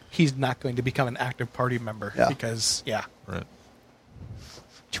 Yes. He's not going to become an active party member because, Right.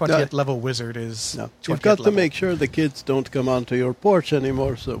 20th level wizard is... No. 20th You've got to level. make sure the kids don't come onto your porch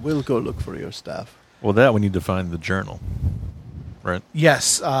anymore, so we'll go look for your staff. Well, that we need to find the journal. Right?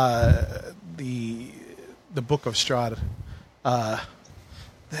 Yes, the Book of Strahd.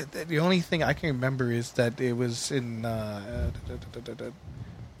 The only thing I can remember is that it was in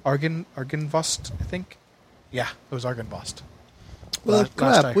Argynvost, I think. Yeah, it was Argynvost. Well, Last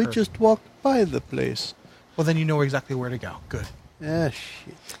crap, I we heard. just walked by the place. Well, then you know exactly where to go. Good. Shit.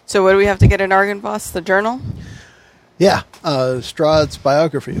 So what do we have to get in Argynvost? The journal? Yeah, Strahd's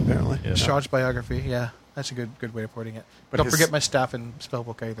biography, apparently. Yeah. Strahd's biography, yeah. That's a good way of putting it. But Don't his- forget my staff and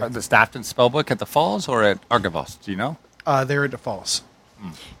spellbook either. The staff and spellbook at the falls or at Argavos? Do you know? They're at the falls.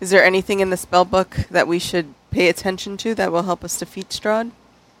 Is there anything in the spellbook that we should pay attention to that will help us defeat Strahd?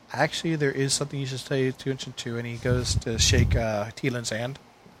 Actually, there is something you should pay attention to, and he goes to shake Teelan's hand.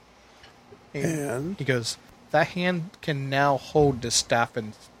 And? He goes, that hand can now hold the staff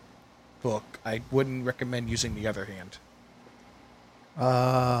and book. I wouldn't recommend using the other hand.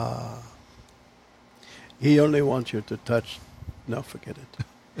 He only wants you to touch. No, forget it.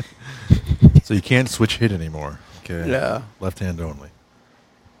 So you can't switch hit anymore. Okay. Yeah. Left hand only.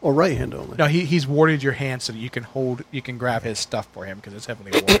 Or right hand only? No, he's warded your hand so that you can grab his stuff for him because it's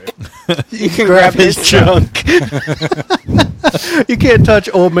heavily warded. You can grab his junk. You can't touch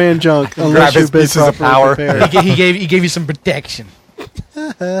old man junk unless you've been properly prepared. He gave you some protection.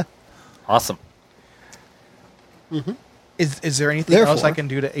 Awesome. Mm-hmm. Is there anything else I can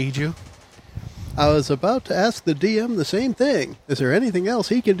do to aid you? I was about to ask the DM the same thing. Is there anything else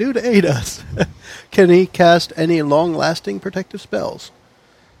he can do to aid us? Can he cast any long-lasting protective spells?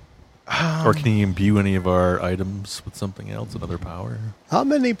 Or can he imbue any of our items with something else, another power? How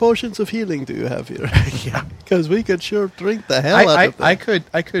many potions of healing do you have here? Yeah, because we could sure drink the hell out of them.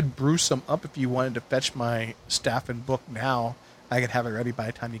 I could brew some up if you wanted to fetch my staff and book now. I could have it ready by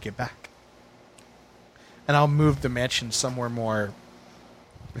the time you get back. And I'll move the mansion somewhere more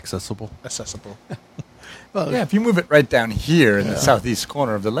accessible. Well, Yeah, if you move it right down here in the southeast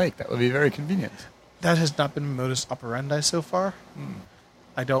corner of the lake, that would be very convenient. That has not been modus operandi so far.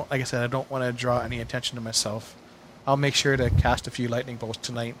 I don't want to draw any attention to myself. I'll make sure to cast a few lightning bolts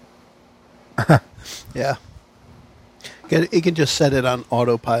tonight. Yeah. You can just set it on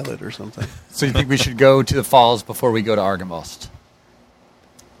autopilot or something. So you think we should go to the falls before we go to Argynvost?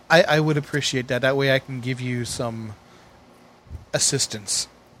 I would appreciate that. That way I can give you some assistance.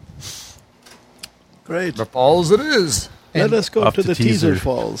 Great. The falls it is. Let us go off to to the Teaser. Teaser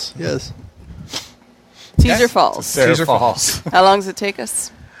Falls. Yes. Teaser Falls. Teaser Falls. How long does it take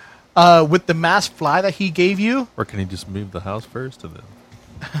us? With the mass fly that he gave you, Or can he just move the house first and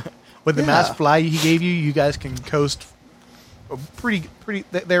then? with the Yeah. mass fly he gave you, you guys can coast pretty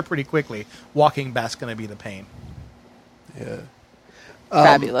quickly. Walking back's going to be the pain. Yeah.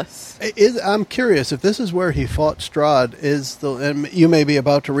 Fabulous. I'm curious if this is where he fought Strahd. And you may be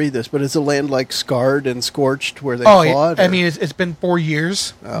about to read this, but is the land like scarred and scorched where they fought? I mean, it's been 4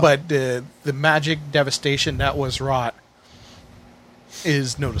 years, Oh. but the magic devastation that was wrought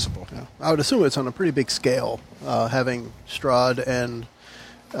is noticeable. I would assume it's on a pretty big scale, having Strahd and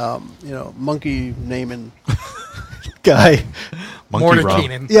monkey naming guy. Monkey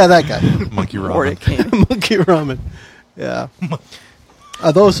Mordekainen. Yeah, that guy. Monkey ramen. Mordekainen. Monkey ramen. Yeah.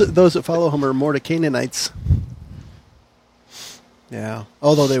 Those that follow him are Mordekainites. Yeah.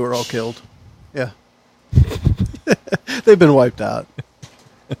 Although they were all killed. Yeah. They've been wiped out.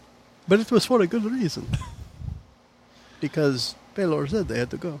 But it was for a good reason. Because Baelor said they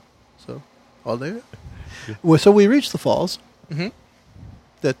had to go. So, all there. Well, so we reached the falls. Mm-hmm.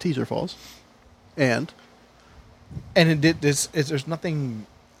 The Teaser Falls. And there's nothing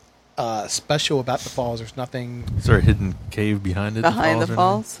special about the falls. There's nothing. Is there a hidden cave behind it? Behind the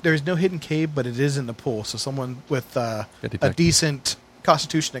falls? There's no hidden cave, but it is in the pool. So someone with a detect. decent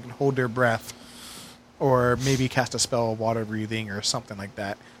constitution that can hold their breath, or maybe cast a spell of water breathing or something like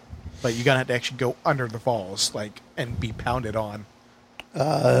that. But you're gonna have to actually go under the falls, and be pounded on.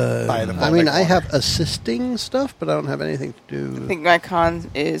 By the I mean, I water. have assisting stuff, but I don't have anything to do. I think my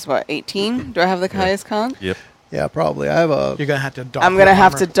con is, 18? Do I have the highest con? Yep. Yeah, probably. I have a. You're gonna have to. Doff I'm going to your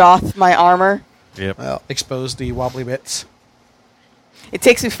have armor, to doff my armor. Yep. Well, expose the wobbly bits. It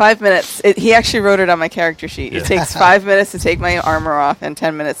takes me 5 minutes. He actually wrote it on my character sheet. It takes 5 minutes to take my armor off and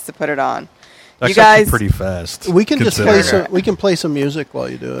 10 minutes to put it on. That's you guys actually pretty fast. we can just play considering. some. We can play some music while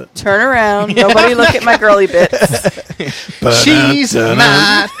you do it. turn around. Nobody look at my girly bits. She's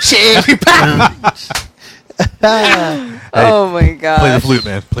my cherry pie. Oh my god. Play the flute,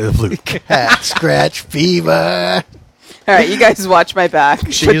 man. Play the flute. Cat scratch fever. All right, you guys watch my back.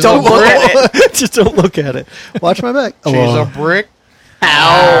 But She's don't a look at it. Just don't look at it. Watch my back. She's Oh. a brick.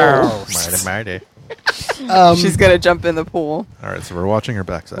 Ow. Marty. She's going to jump in the pool. All right, so we're watching her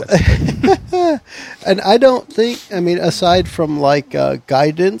backside. And I don't think. I mean, aside from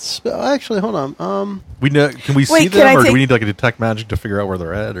guidance. Actually, hold on. We know. Can we see Wait, can them, I or do take- we need a detect magic to figure out where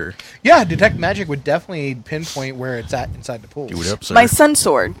they're at, or Yeah, detect magic would definitely pinpoint where it's at inside the pool. do it up, sir? My sun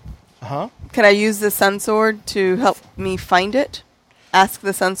sword. Uh-huh. Can I use the sun sword to help me find it? Ask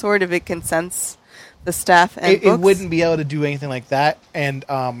the sun sword if it can sense the staff and It books? wouldn't be able to do anything like that. And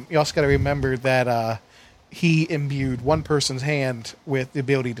you also got to remember that he imbued one person's hand with the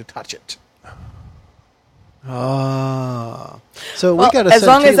ability to touch it. So we Well, got to. as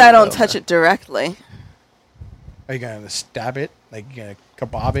long as I don't touch it directly. Are you going to stab it? Like, you going to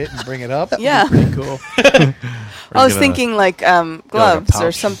kebab it and bring it up? Yeah. Pretty cool. I was thinking gloves or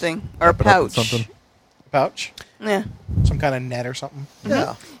pouch? something. Or a Wrap it up in pouch. something? Pouch? Yeah. Some kind of net or something?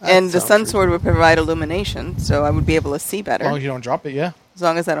 Yeah. And the that sun sounds sword would provide illumination, so I would be able to see As better. long as you don't drop it, yeah. As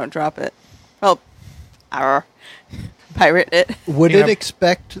long as I don't drop it. Well, pirate it. Would You it know-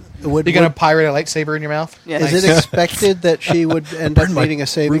 expect? Would You're going to pirate a lightsaber in your mouth? Yeah. Is it expected that she would end up needing a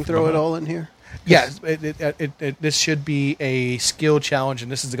saving throw at all in here? Yes, this should be a skill challenge,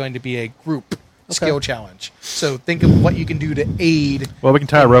 and this is going to be a group skill challenge. So think of what you can do to aid. Well, we can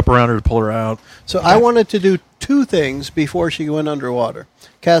tie a rope around her to pull her out. So I wanted to do two things before she went underwater.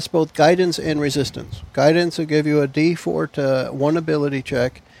 Cast both guidance and resistance. Guidance will give you a D4 to one ability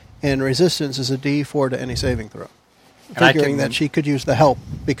check, and resistance is a D4 to any saving throw. Figuring that she could use the help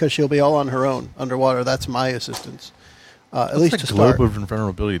because she'll be all on her own underwater. That's my assistance. At least to start. Globe of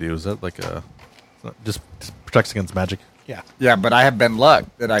invulnerability do? Is that like just protects against magic? Yeah. Yeah, but I have Ben Luck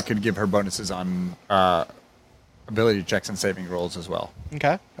that I could give her bonuses on ability checks and saving rolls as well.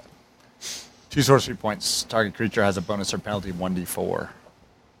 Okay. 2 sorcery points. Target creature has a bonus or penalty 1d4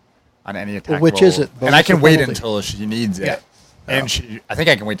 on any attack Which roll. is it? And I Bonus can or wait penalty? until she needs it. Yeah. And I think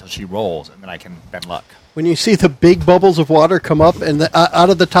I can wait till she rolls, and then I can Ben Luck. When you see the big bubbles of water come up and out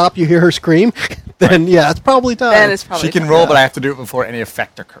of the top you hear her scream, then it's probably time. Then it's probably She can time. roll, but I have to do it before any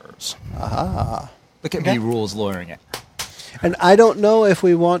effect occurs. Ah. Look at me, rules lawyering it. And I don't know if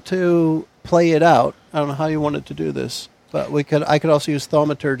we want to play it out. I don't know how you wanted to do this, but I could also use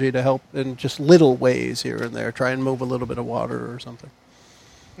thaumaturgy to help in just little ways here and there. Try and move a little bit of water or something.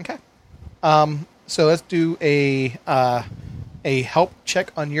 Okay. So let's do a help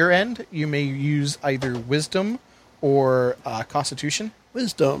check on your end. You may use either wisdom or Constitution.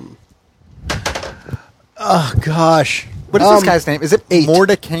 Wisdom. Oh, gosh. What is this guy's name? Is it 8.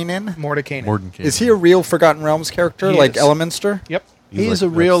 Mordekainen? Mordekainen. Is he a real Forgotten Realms character, He like is. Elemenster? Yep. He's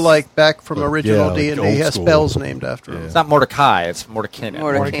like- a real, that's- back from original like D&D. old He has school. spells named after him. It's not Mordecai, it's Mordekainen.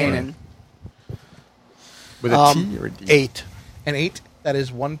 Mordekainen. With a T or a D? 8. An 8. That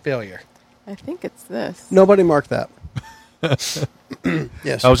is one failure. I think it's this. Nobody marked that.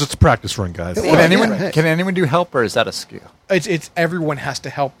 Yes. That was just a practice run, guys. It Can was. anyone Yeah. can anyone do help, or is that a skill? It's everyone has to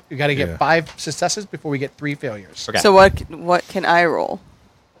help. You got to get Yeah. 5 successes before we get 3 failures. Okay. So what can I roll?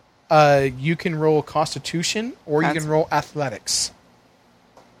 You can roll Constitution or you That's- can roll Athletics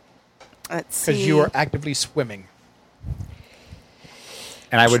Let's see. because you are actively swimming.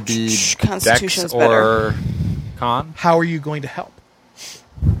 And I would be Constitution's Dex or Con? How are you going to help?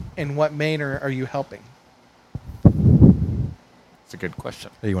 In what manner are you helping? It's a good question.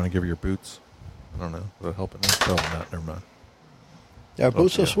 Hey, you want to give her your boots? I don't know. Will it help? Oh, not. Never mind. Yeah,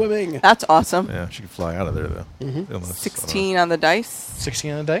 boots yeah. of swimming. That's awesome. Yeah, she can fly out of there though. Unless, 16 on the dice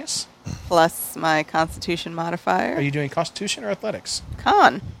 16 on the dice. plus my Constitution modifier. Are you doing Constitution or Athletics?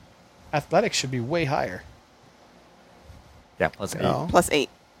 Con Athletics should be way higher. Yeah, plus 8. No. plus 8.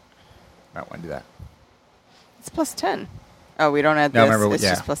 Might want to do that. It's plus 10. Oh, we don't add No, this. remember, It's yeah.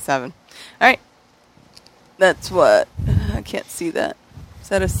 just plus 7. All right. That's what. I can't see that. Is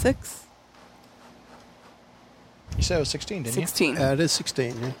that a 6? You said it was 16, didn't 16. It is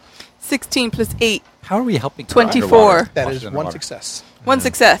 16, yeah. 16 plus 8. How are we helping? 24. underwater? you? That While is she's one underwater? success. One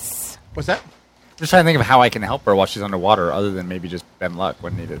success. What's that? Just trying to think of how I can help her while she's underwater, other than maybe just Ben Luck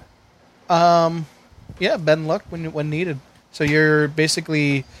when needed. Yeah, Ben Luck when needed. So you're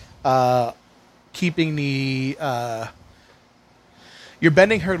basically keeping the... you're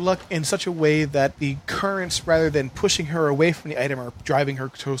bending her luck in such a way that the currents, rather than pushing her away from the item, are driving her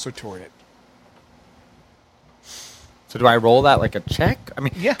closer toward it. So do I roll that like a check? I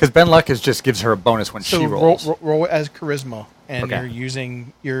mean, Yeah. because Ben Luck just gives her a bonus when So she rolls. roll it as charisma, and Okay. you're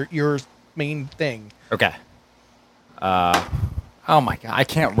using your main thing. Okay. Oh my god, I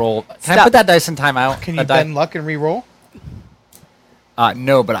can't roll. Can I Stop. put that dice in timeout? Can you That die- bend luck and re-roll?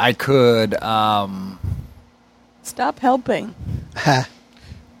 No, but I could. Stop helping. Ha.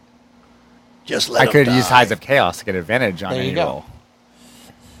 Just let I him could die. use Tides of Chaos to get advantage on There you any go.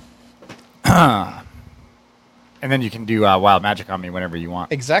 roll. And then you can do Wild Magic on me whenever you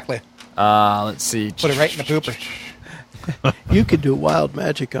want. Exactly. Let's see. Put it right in the pooper. You could do wild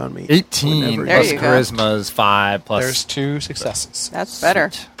magic on me. 18 whenever There plus you go. Charisma is 5 plus. There's 2 successes. That's better.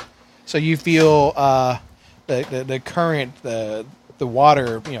 So you feel the current, the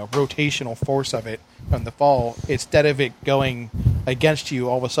water, rotational force of it from the fall. Instead of it going against you,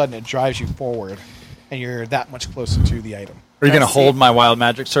 all of a sudden it drives you forward, and you're that much closer to the item. Are you going to Let's see. hold my Wild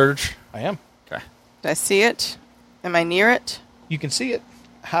Magic Surge? I am. Okay. Do I see it? Am I near it? You can see it.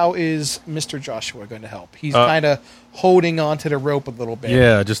 How is Mr. Joshua going to help? He's kind of holding on to the rope a little bit.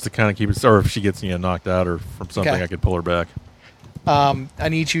 Yeah, just to kind of keep it. Or if she gets knocked out or from something, Okay. I could pull her back. I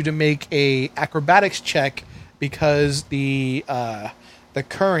need you to make a acrobatics check because the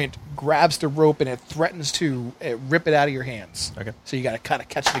current grabs the rope and it threatens to rip it out of your hands. Okay. So you got to kind of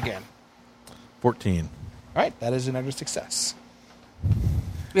catch it again. 14. All right, that is another success.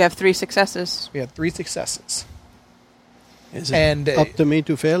 We have 3 successes. We have 3 successes. Is it And, up to me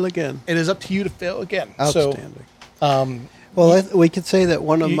to fail again? It is up to you to fail again. Outstanding. So, Well, we could say that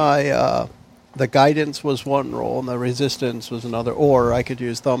one of my the guidance was one roll, and the resistance was another. Or I could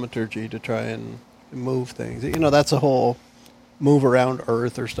use thaumaturgy to try and move things. That's a whole move around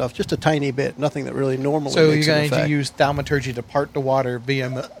Earth or stuff, just a tiny bit, nothing that really normally. So makes you're an going to effect. use thaumaturgy to part the water via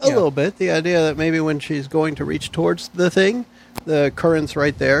A little bit. The idea that maybe when she's going to reach towards the thing, the currents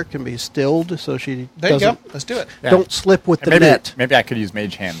right there can be stilled, so she There you go. doesn't. Let's do it. Yeah. Don't slip with And the net. maybe I could use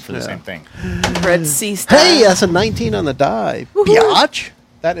Mage Hand for the Yeah. same thing. Red Sea style. Hey, that's a 19 on the die. Biatch.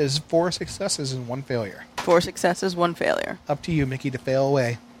 That is 4 successes and 1 failure. 4 successes, 1 failure. Up to you, Mickey, to fail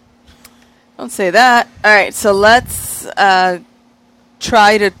away. Don't say that. All right, so let's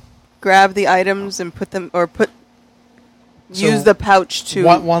try to grab the items and put them, or use the pouch to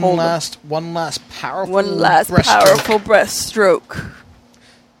one hold last powerful one last breaststroke. powerful breaststroke.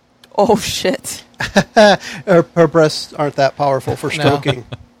 Oh shit! Her breasts aren't that powerful for stroking.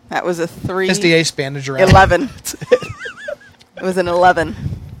 That was a 3. His DA bandage around. 11. It was an 11.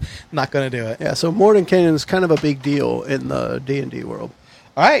 Not going to do it. Yeah, so Mordenkainen is kind of a big deal in the D&D world.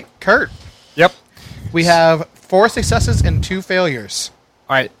 All right, Kurt. Yep. We have 4 successes and 2 failures.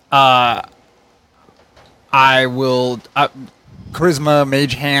 All right. I will charisma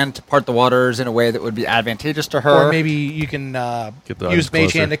Mage Hand to part the waters in a way that would be advantageous to her. Or maybe you can Get the use items Mage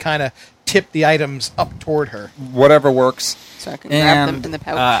closer. Hand to kind of tip the items up toward her. Whatever works. So I can grab them And in the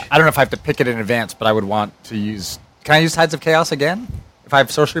pouch. I don't know if I have to pick it in advance, but I would want to use. Can I use Tides of Chaos again if I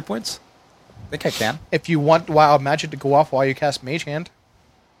have sorcery points? I think I can. If you want Wild Magic to go off while you cast Mage Hand.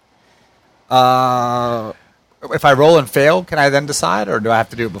 If I roll and fail, can I then decide, or do I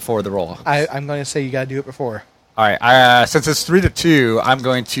have to do it before the roll? I'm going to say you got to do it before. All right. Since it's 3-2, I'm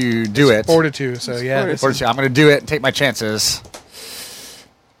going to do it. 4 to 2, so yeah. 4-2. I'm going to do it and take my chances.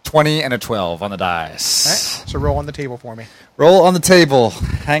 20 and a 12 on the dice. All right, so roll on the table for me. Roll on the table.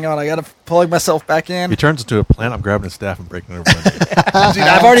 Hang on, I got to plug myself back in. He turns into a plant. I'm grabbing his staff and breaking it over. Dude,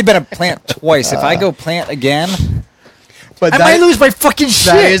 I've already been a plant twice. If I go plant again, But I might lose my fucking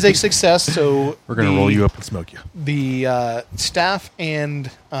shit. That is a success, so We're going to roll you up and smoke you. The staff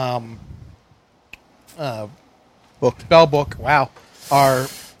and Book. spell book, are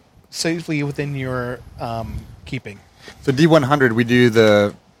safely within your keeping. So D100, we do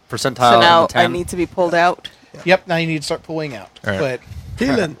the percentile. So now and the 10. I need to be pulled out. Yep, now you need to start pulling out. All right. But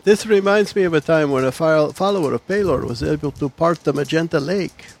Thielen, this reminds me of a time when a follower of Pelor was able to part the Magenta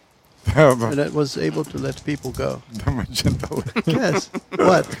Lake, and it was able to let people go. The magenta lake. Yes.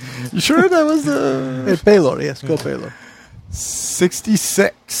 What? You sure that was the Pelor, yes, go Pelor.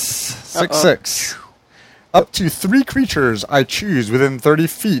 66? 66. Up to 3 creatures I choose within 30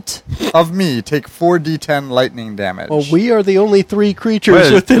 feet of me take 4d10 lightning damage. Well, we are the only 3 creatures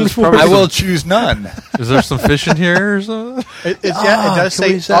Wait, within there's 4. probably I will choose none. Is there some fish in here or something? it does can we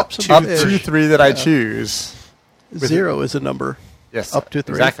say zap up some to. Up to 3 that I choose. 0 is a number. Yes. Up to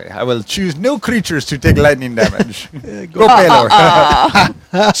 3. Exactly. I will choose no creatures to take lightning damage. Yeah, Go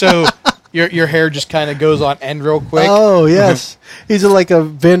Pelor. So your hair just kind of goes on end real quick. Oh, yes. He's like a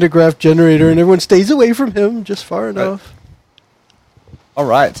Van de Graaff generator, and everyone stays away from him just far enough. All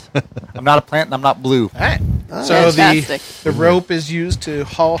right. I'm not a plant and I'm not blue. All right. So Fantastic. the rope is used to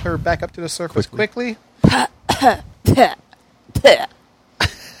haul her back up to the surface quickly. All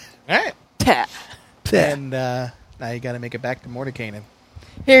right. And now you got to make it back to Mordenkainen.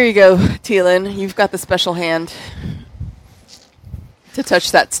 Here you go, Thielen. You've got the special hand to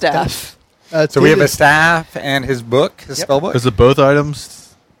touch that staff. So we have a staff and his book, his Yep. spell book. Is it both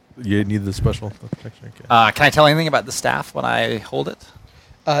items? You need the special protection. Okay. Can I tell anything about the staff when I hold it?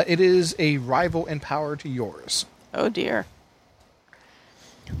 It is a rival in power to yours. Oh dear.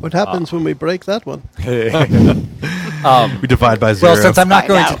 What happens when we break that one? We divide by 0. Well, since I'm not Find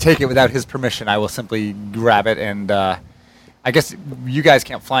going out. to take it without his permission, I will simply grab it, and I guess you guys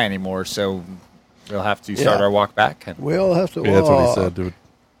can't fly anymore, so we'll have to start Yeah. our walk back and We all have to Yeah, that's what he walk. said. It would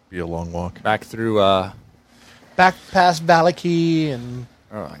be a long walk. back through. Back past Valaki and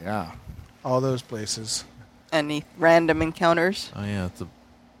Oh yeah. all those places. Any random encounters? Oh, yeah. It's a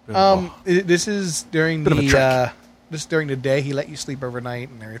This is during Bit of a trick. this is during the day. He let you sleep overnight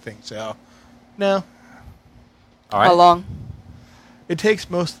and everything. So, no, All right. How long? it takes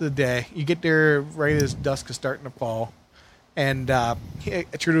most of the day. You get there right as dusk is starting to fall, and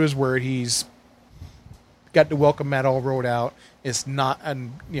true to his word, he's got the welcome mat all rolled out. It's not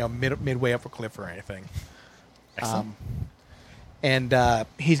midway up a cliff or anything. Excellent. And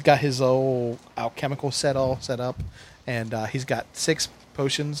he's got his old alchemical set up, and he's got 6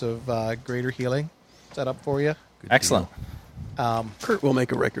 potions of greater healing set up for you. Excellent. Kurt will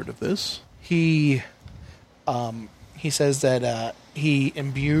make a record of this. He says that he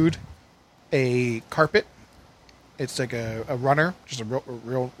imbued a carpet. It's like a runner, just a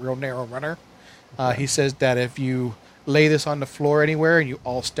real narrow runner, He says that if you lay this on the floor anywhere and you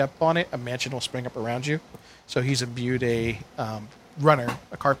all step on it, a mansion will spring up around you. So he's imbued a runner,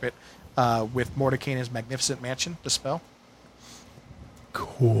 a carpet, with Mordenkainen's magnificent mansion, the spell.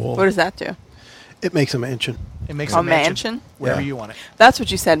 Cool. What does that do? It makes a mansion. It makes A mansion? wherever you want it. That's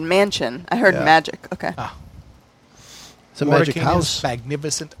what you said, mansion. I heard Yeah. magic. Okay. It's a magic Mordenkainen's house.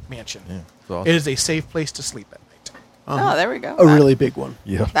 magnificent mansion. Yeah, it's awesome. It is a safe place to sleep at night. Oh, there we go. A really big one.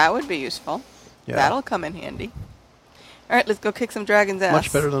 Yeah. That would be useful. Yeah. That'll come in handy. All right, let's go kick some dragon's ass.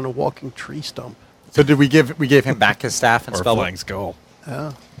 Much better than a walking tree stump. So did we gave him back his staff and Or a spell flying book? skull.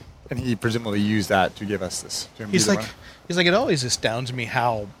 Yeah. And he presumably used that to give us this. to He's imbue the like, it always astounds me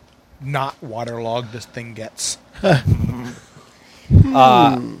how not waterlogged this thing gets.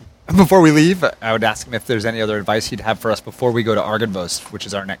 Before we leave, I would ask him if there's any other advice he'd have for us before we go to Argynvost, which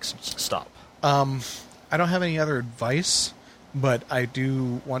is our next stop. I don't have any other advice, but I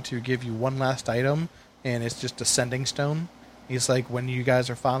do want to give you one last item, and it's just a sending stone. He's like, when you guys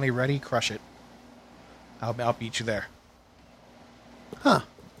are finally ready, crush it. I'll beat you there. Huh.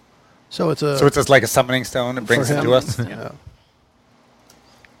 So it's a. So it's just like a summoning stone. It brings for it him. to us. Yeah.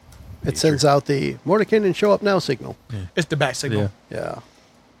 It sends out the Mordenkainen show up now signal. It's the bat signal. Yeah.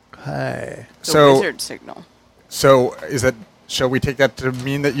 Yeah. Hey. The wizard signal. So is it? Shall we take that to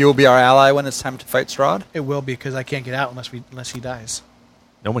mean that you'll be our ally when it's time to fight Strahd? It will be, because I can't get out unless he dies.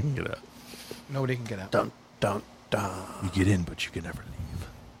 No one can get out. Nobody can get out. Dun, dun, dun. You get in, but you can never leave.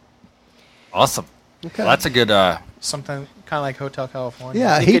 Awesome. Okay. Well, that's a good. Sometimes kind of like Hotel California.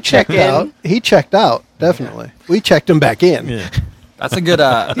 Yeah, You he could checked check in. out. He checked out, definitely. We checked him back in. Yeah. That's a good.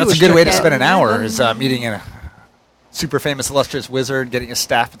 That's was a good way to checking spend an out. hour. Is meeting a super famous, illustrious wizard, getting a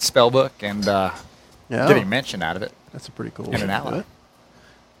staff and spellbook, and Yeah. getting mention out of it. That's a pretty cool And an way to do ally. it.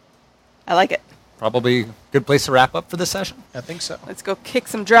 I like it. Probably a good place to wrap up for this session. I think so. Let's go kick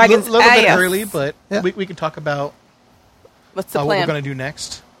some dragons' A little bit ass. early, but Yeah. we can talk about What's the what we're plan? going to do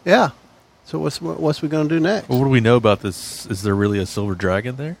next. Yeah. So what's we going to do next? Well, what do we know about this? Is there really a silver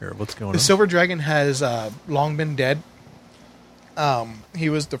dragon there, or what's going The on? Silver Dragon has long been dead. He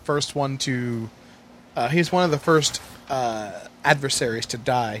was the first one to. He's one of the first adversaries to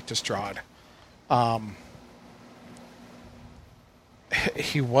die to Strahd.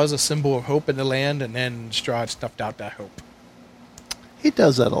 He was a symbol of hope in the land, and then Strahd snuffed out that hope. He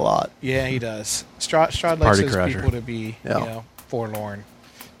does that a lot. Yeah, he does. Strahd likes Party his crasher. people to be, Yeah. forlorn.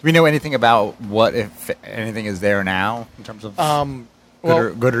 Do we know anything about what, if anything, is there now in terms of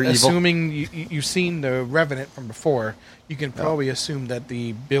good or evil? Assuming you've seen the Revenant from before, you can probably assume that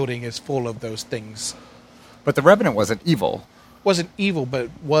the building is full of those things. But the Revenant wasn't evil. Wasn't evil, but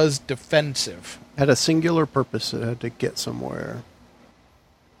was defensive. Had a singular purpose. It had to get somewhere.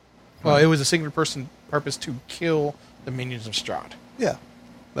 Well, it was a singular purpose to kill the minions of Strahd. Yeah.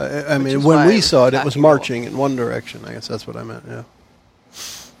 But, I Which mean, is when why we it was saw it, it was attacking marching in one direction. I guess that's what I meant, yeah.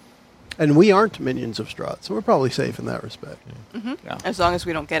 And we aren't minions of Strahd, so we're probably safe in that respect. Yeah. As long as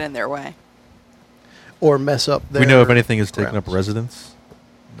we don't get in their way. Or mess up Do their we know if anything has taken up grounds. residence?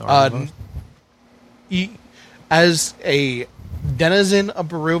 in Uh, Argynvost? As a denizen of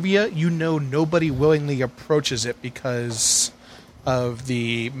Barovia, you know nobody willingly approaches it because of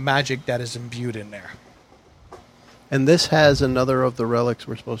the magic that is imbued in there. And this has another of the relics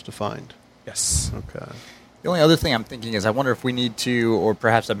we're supposed to find. Yes. Okay. The only other thing I'm thinking is I wonder if we need to, or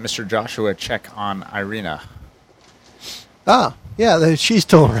perhaps have Mr. Joshua check on Irina. Ah, yeah, she's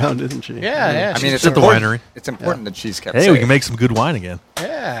still around, isn't she? Yeah. I mean, it's at the important. winery. It's important that she's kept Hey, safe. we can make some good wine again.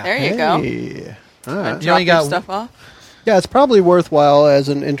 Yeah. There you go. Hey. All right. You only Drop your got- stuff off. Yeah, it's probably worthwhile as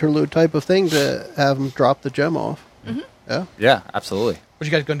an interlude type of thing to have them drop the gem off. Mm-hmm. Yeah. Yeah, absolutely. What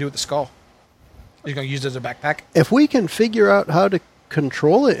you guys going to do with the skull? Are you going to use it as a backpack? If we can figure out how to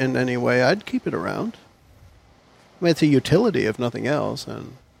control it in any way, I'd keep it around. I mean, it's a utility, if nothing else,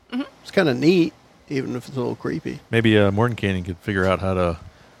 and it's kind of neat, even if it's a little creepy. Maybe Mordenkainen could figure out how to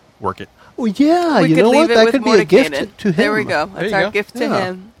work it. Well, yeah, we you could know leave what? it That with could be a gift Mordenkainen. to him. There we go. There That's you our go. gift to Yeah.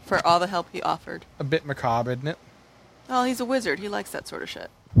 him for all the help he offered. A bit macabre, isn't it? Well, he's a wizard. He likes that sort of shit.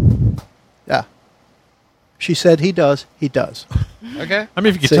 Yeah. She said he does. He does. Okay. I mean,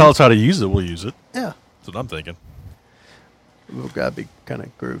 if you can See? tell us how to use it, we'll use it. Yeah. That's what I'm thinking. We've got to be kind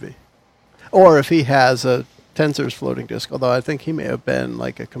of groovy. Or if he has a Tensor's floating disc, although I think he may have been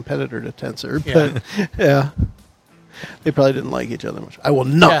like a competitor to Tensor. But yeah. They probably didn't like each other much. I will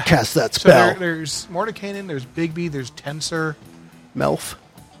not Yeah. cast that So spell. there's Mordenkainen, there's Bigby, there's Tensor, Melf.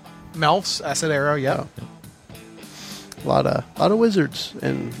 Melf's, Acid Arrow, yeah. A lot of wizards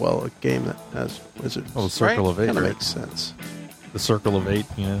in, well, a game that has wizards. Oh, the Circle of Eight, Kind of right? makes sense. The Circle of Eight,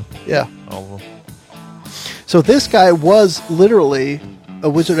 Yeah. all of them. So this guy was literally a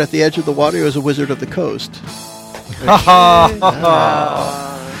wizard at the edge of the water or as a wizard of the coast?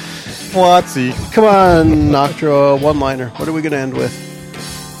 Whatsy. Come on, Noctra, one-liner. What are we going to end with?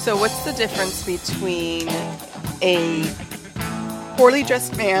 So what's the difference between a poorly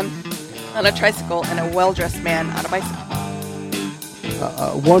dressed man on a tricycle and a well-dressed man on a bicycle?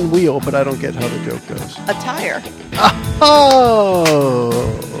 One wheel, but I don't get how the joke goes. A tire. Oh!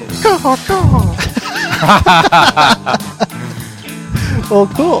 Well,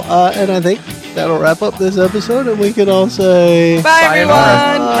 cool. And I think that'll wrap up this episode, and we can all say... Bye,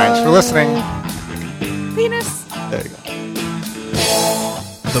 everyone! Thanks for listening. Venus. There you go.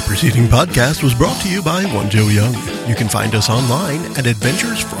 The preceding podcast was brought to you by One Joe Young. You can find us online at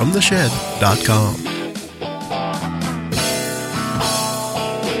adventuresfromtheshed.com.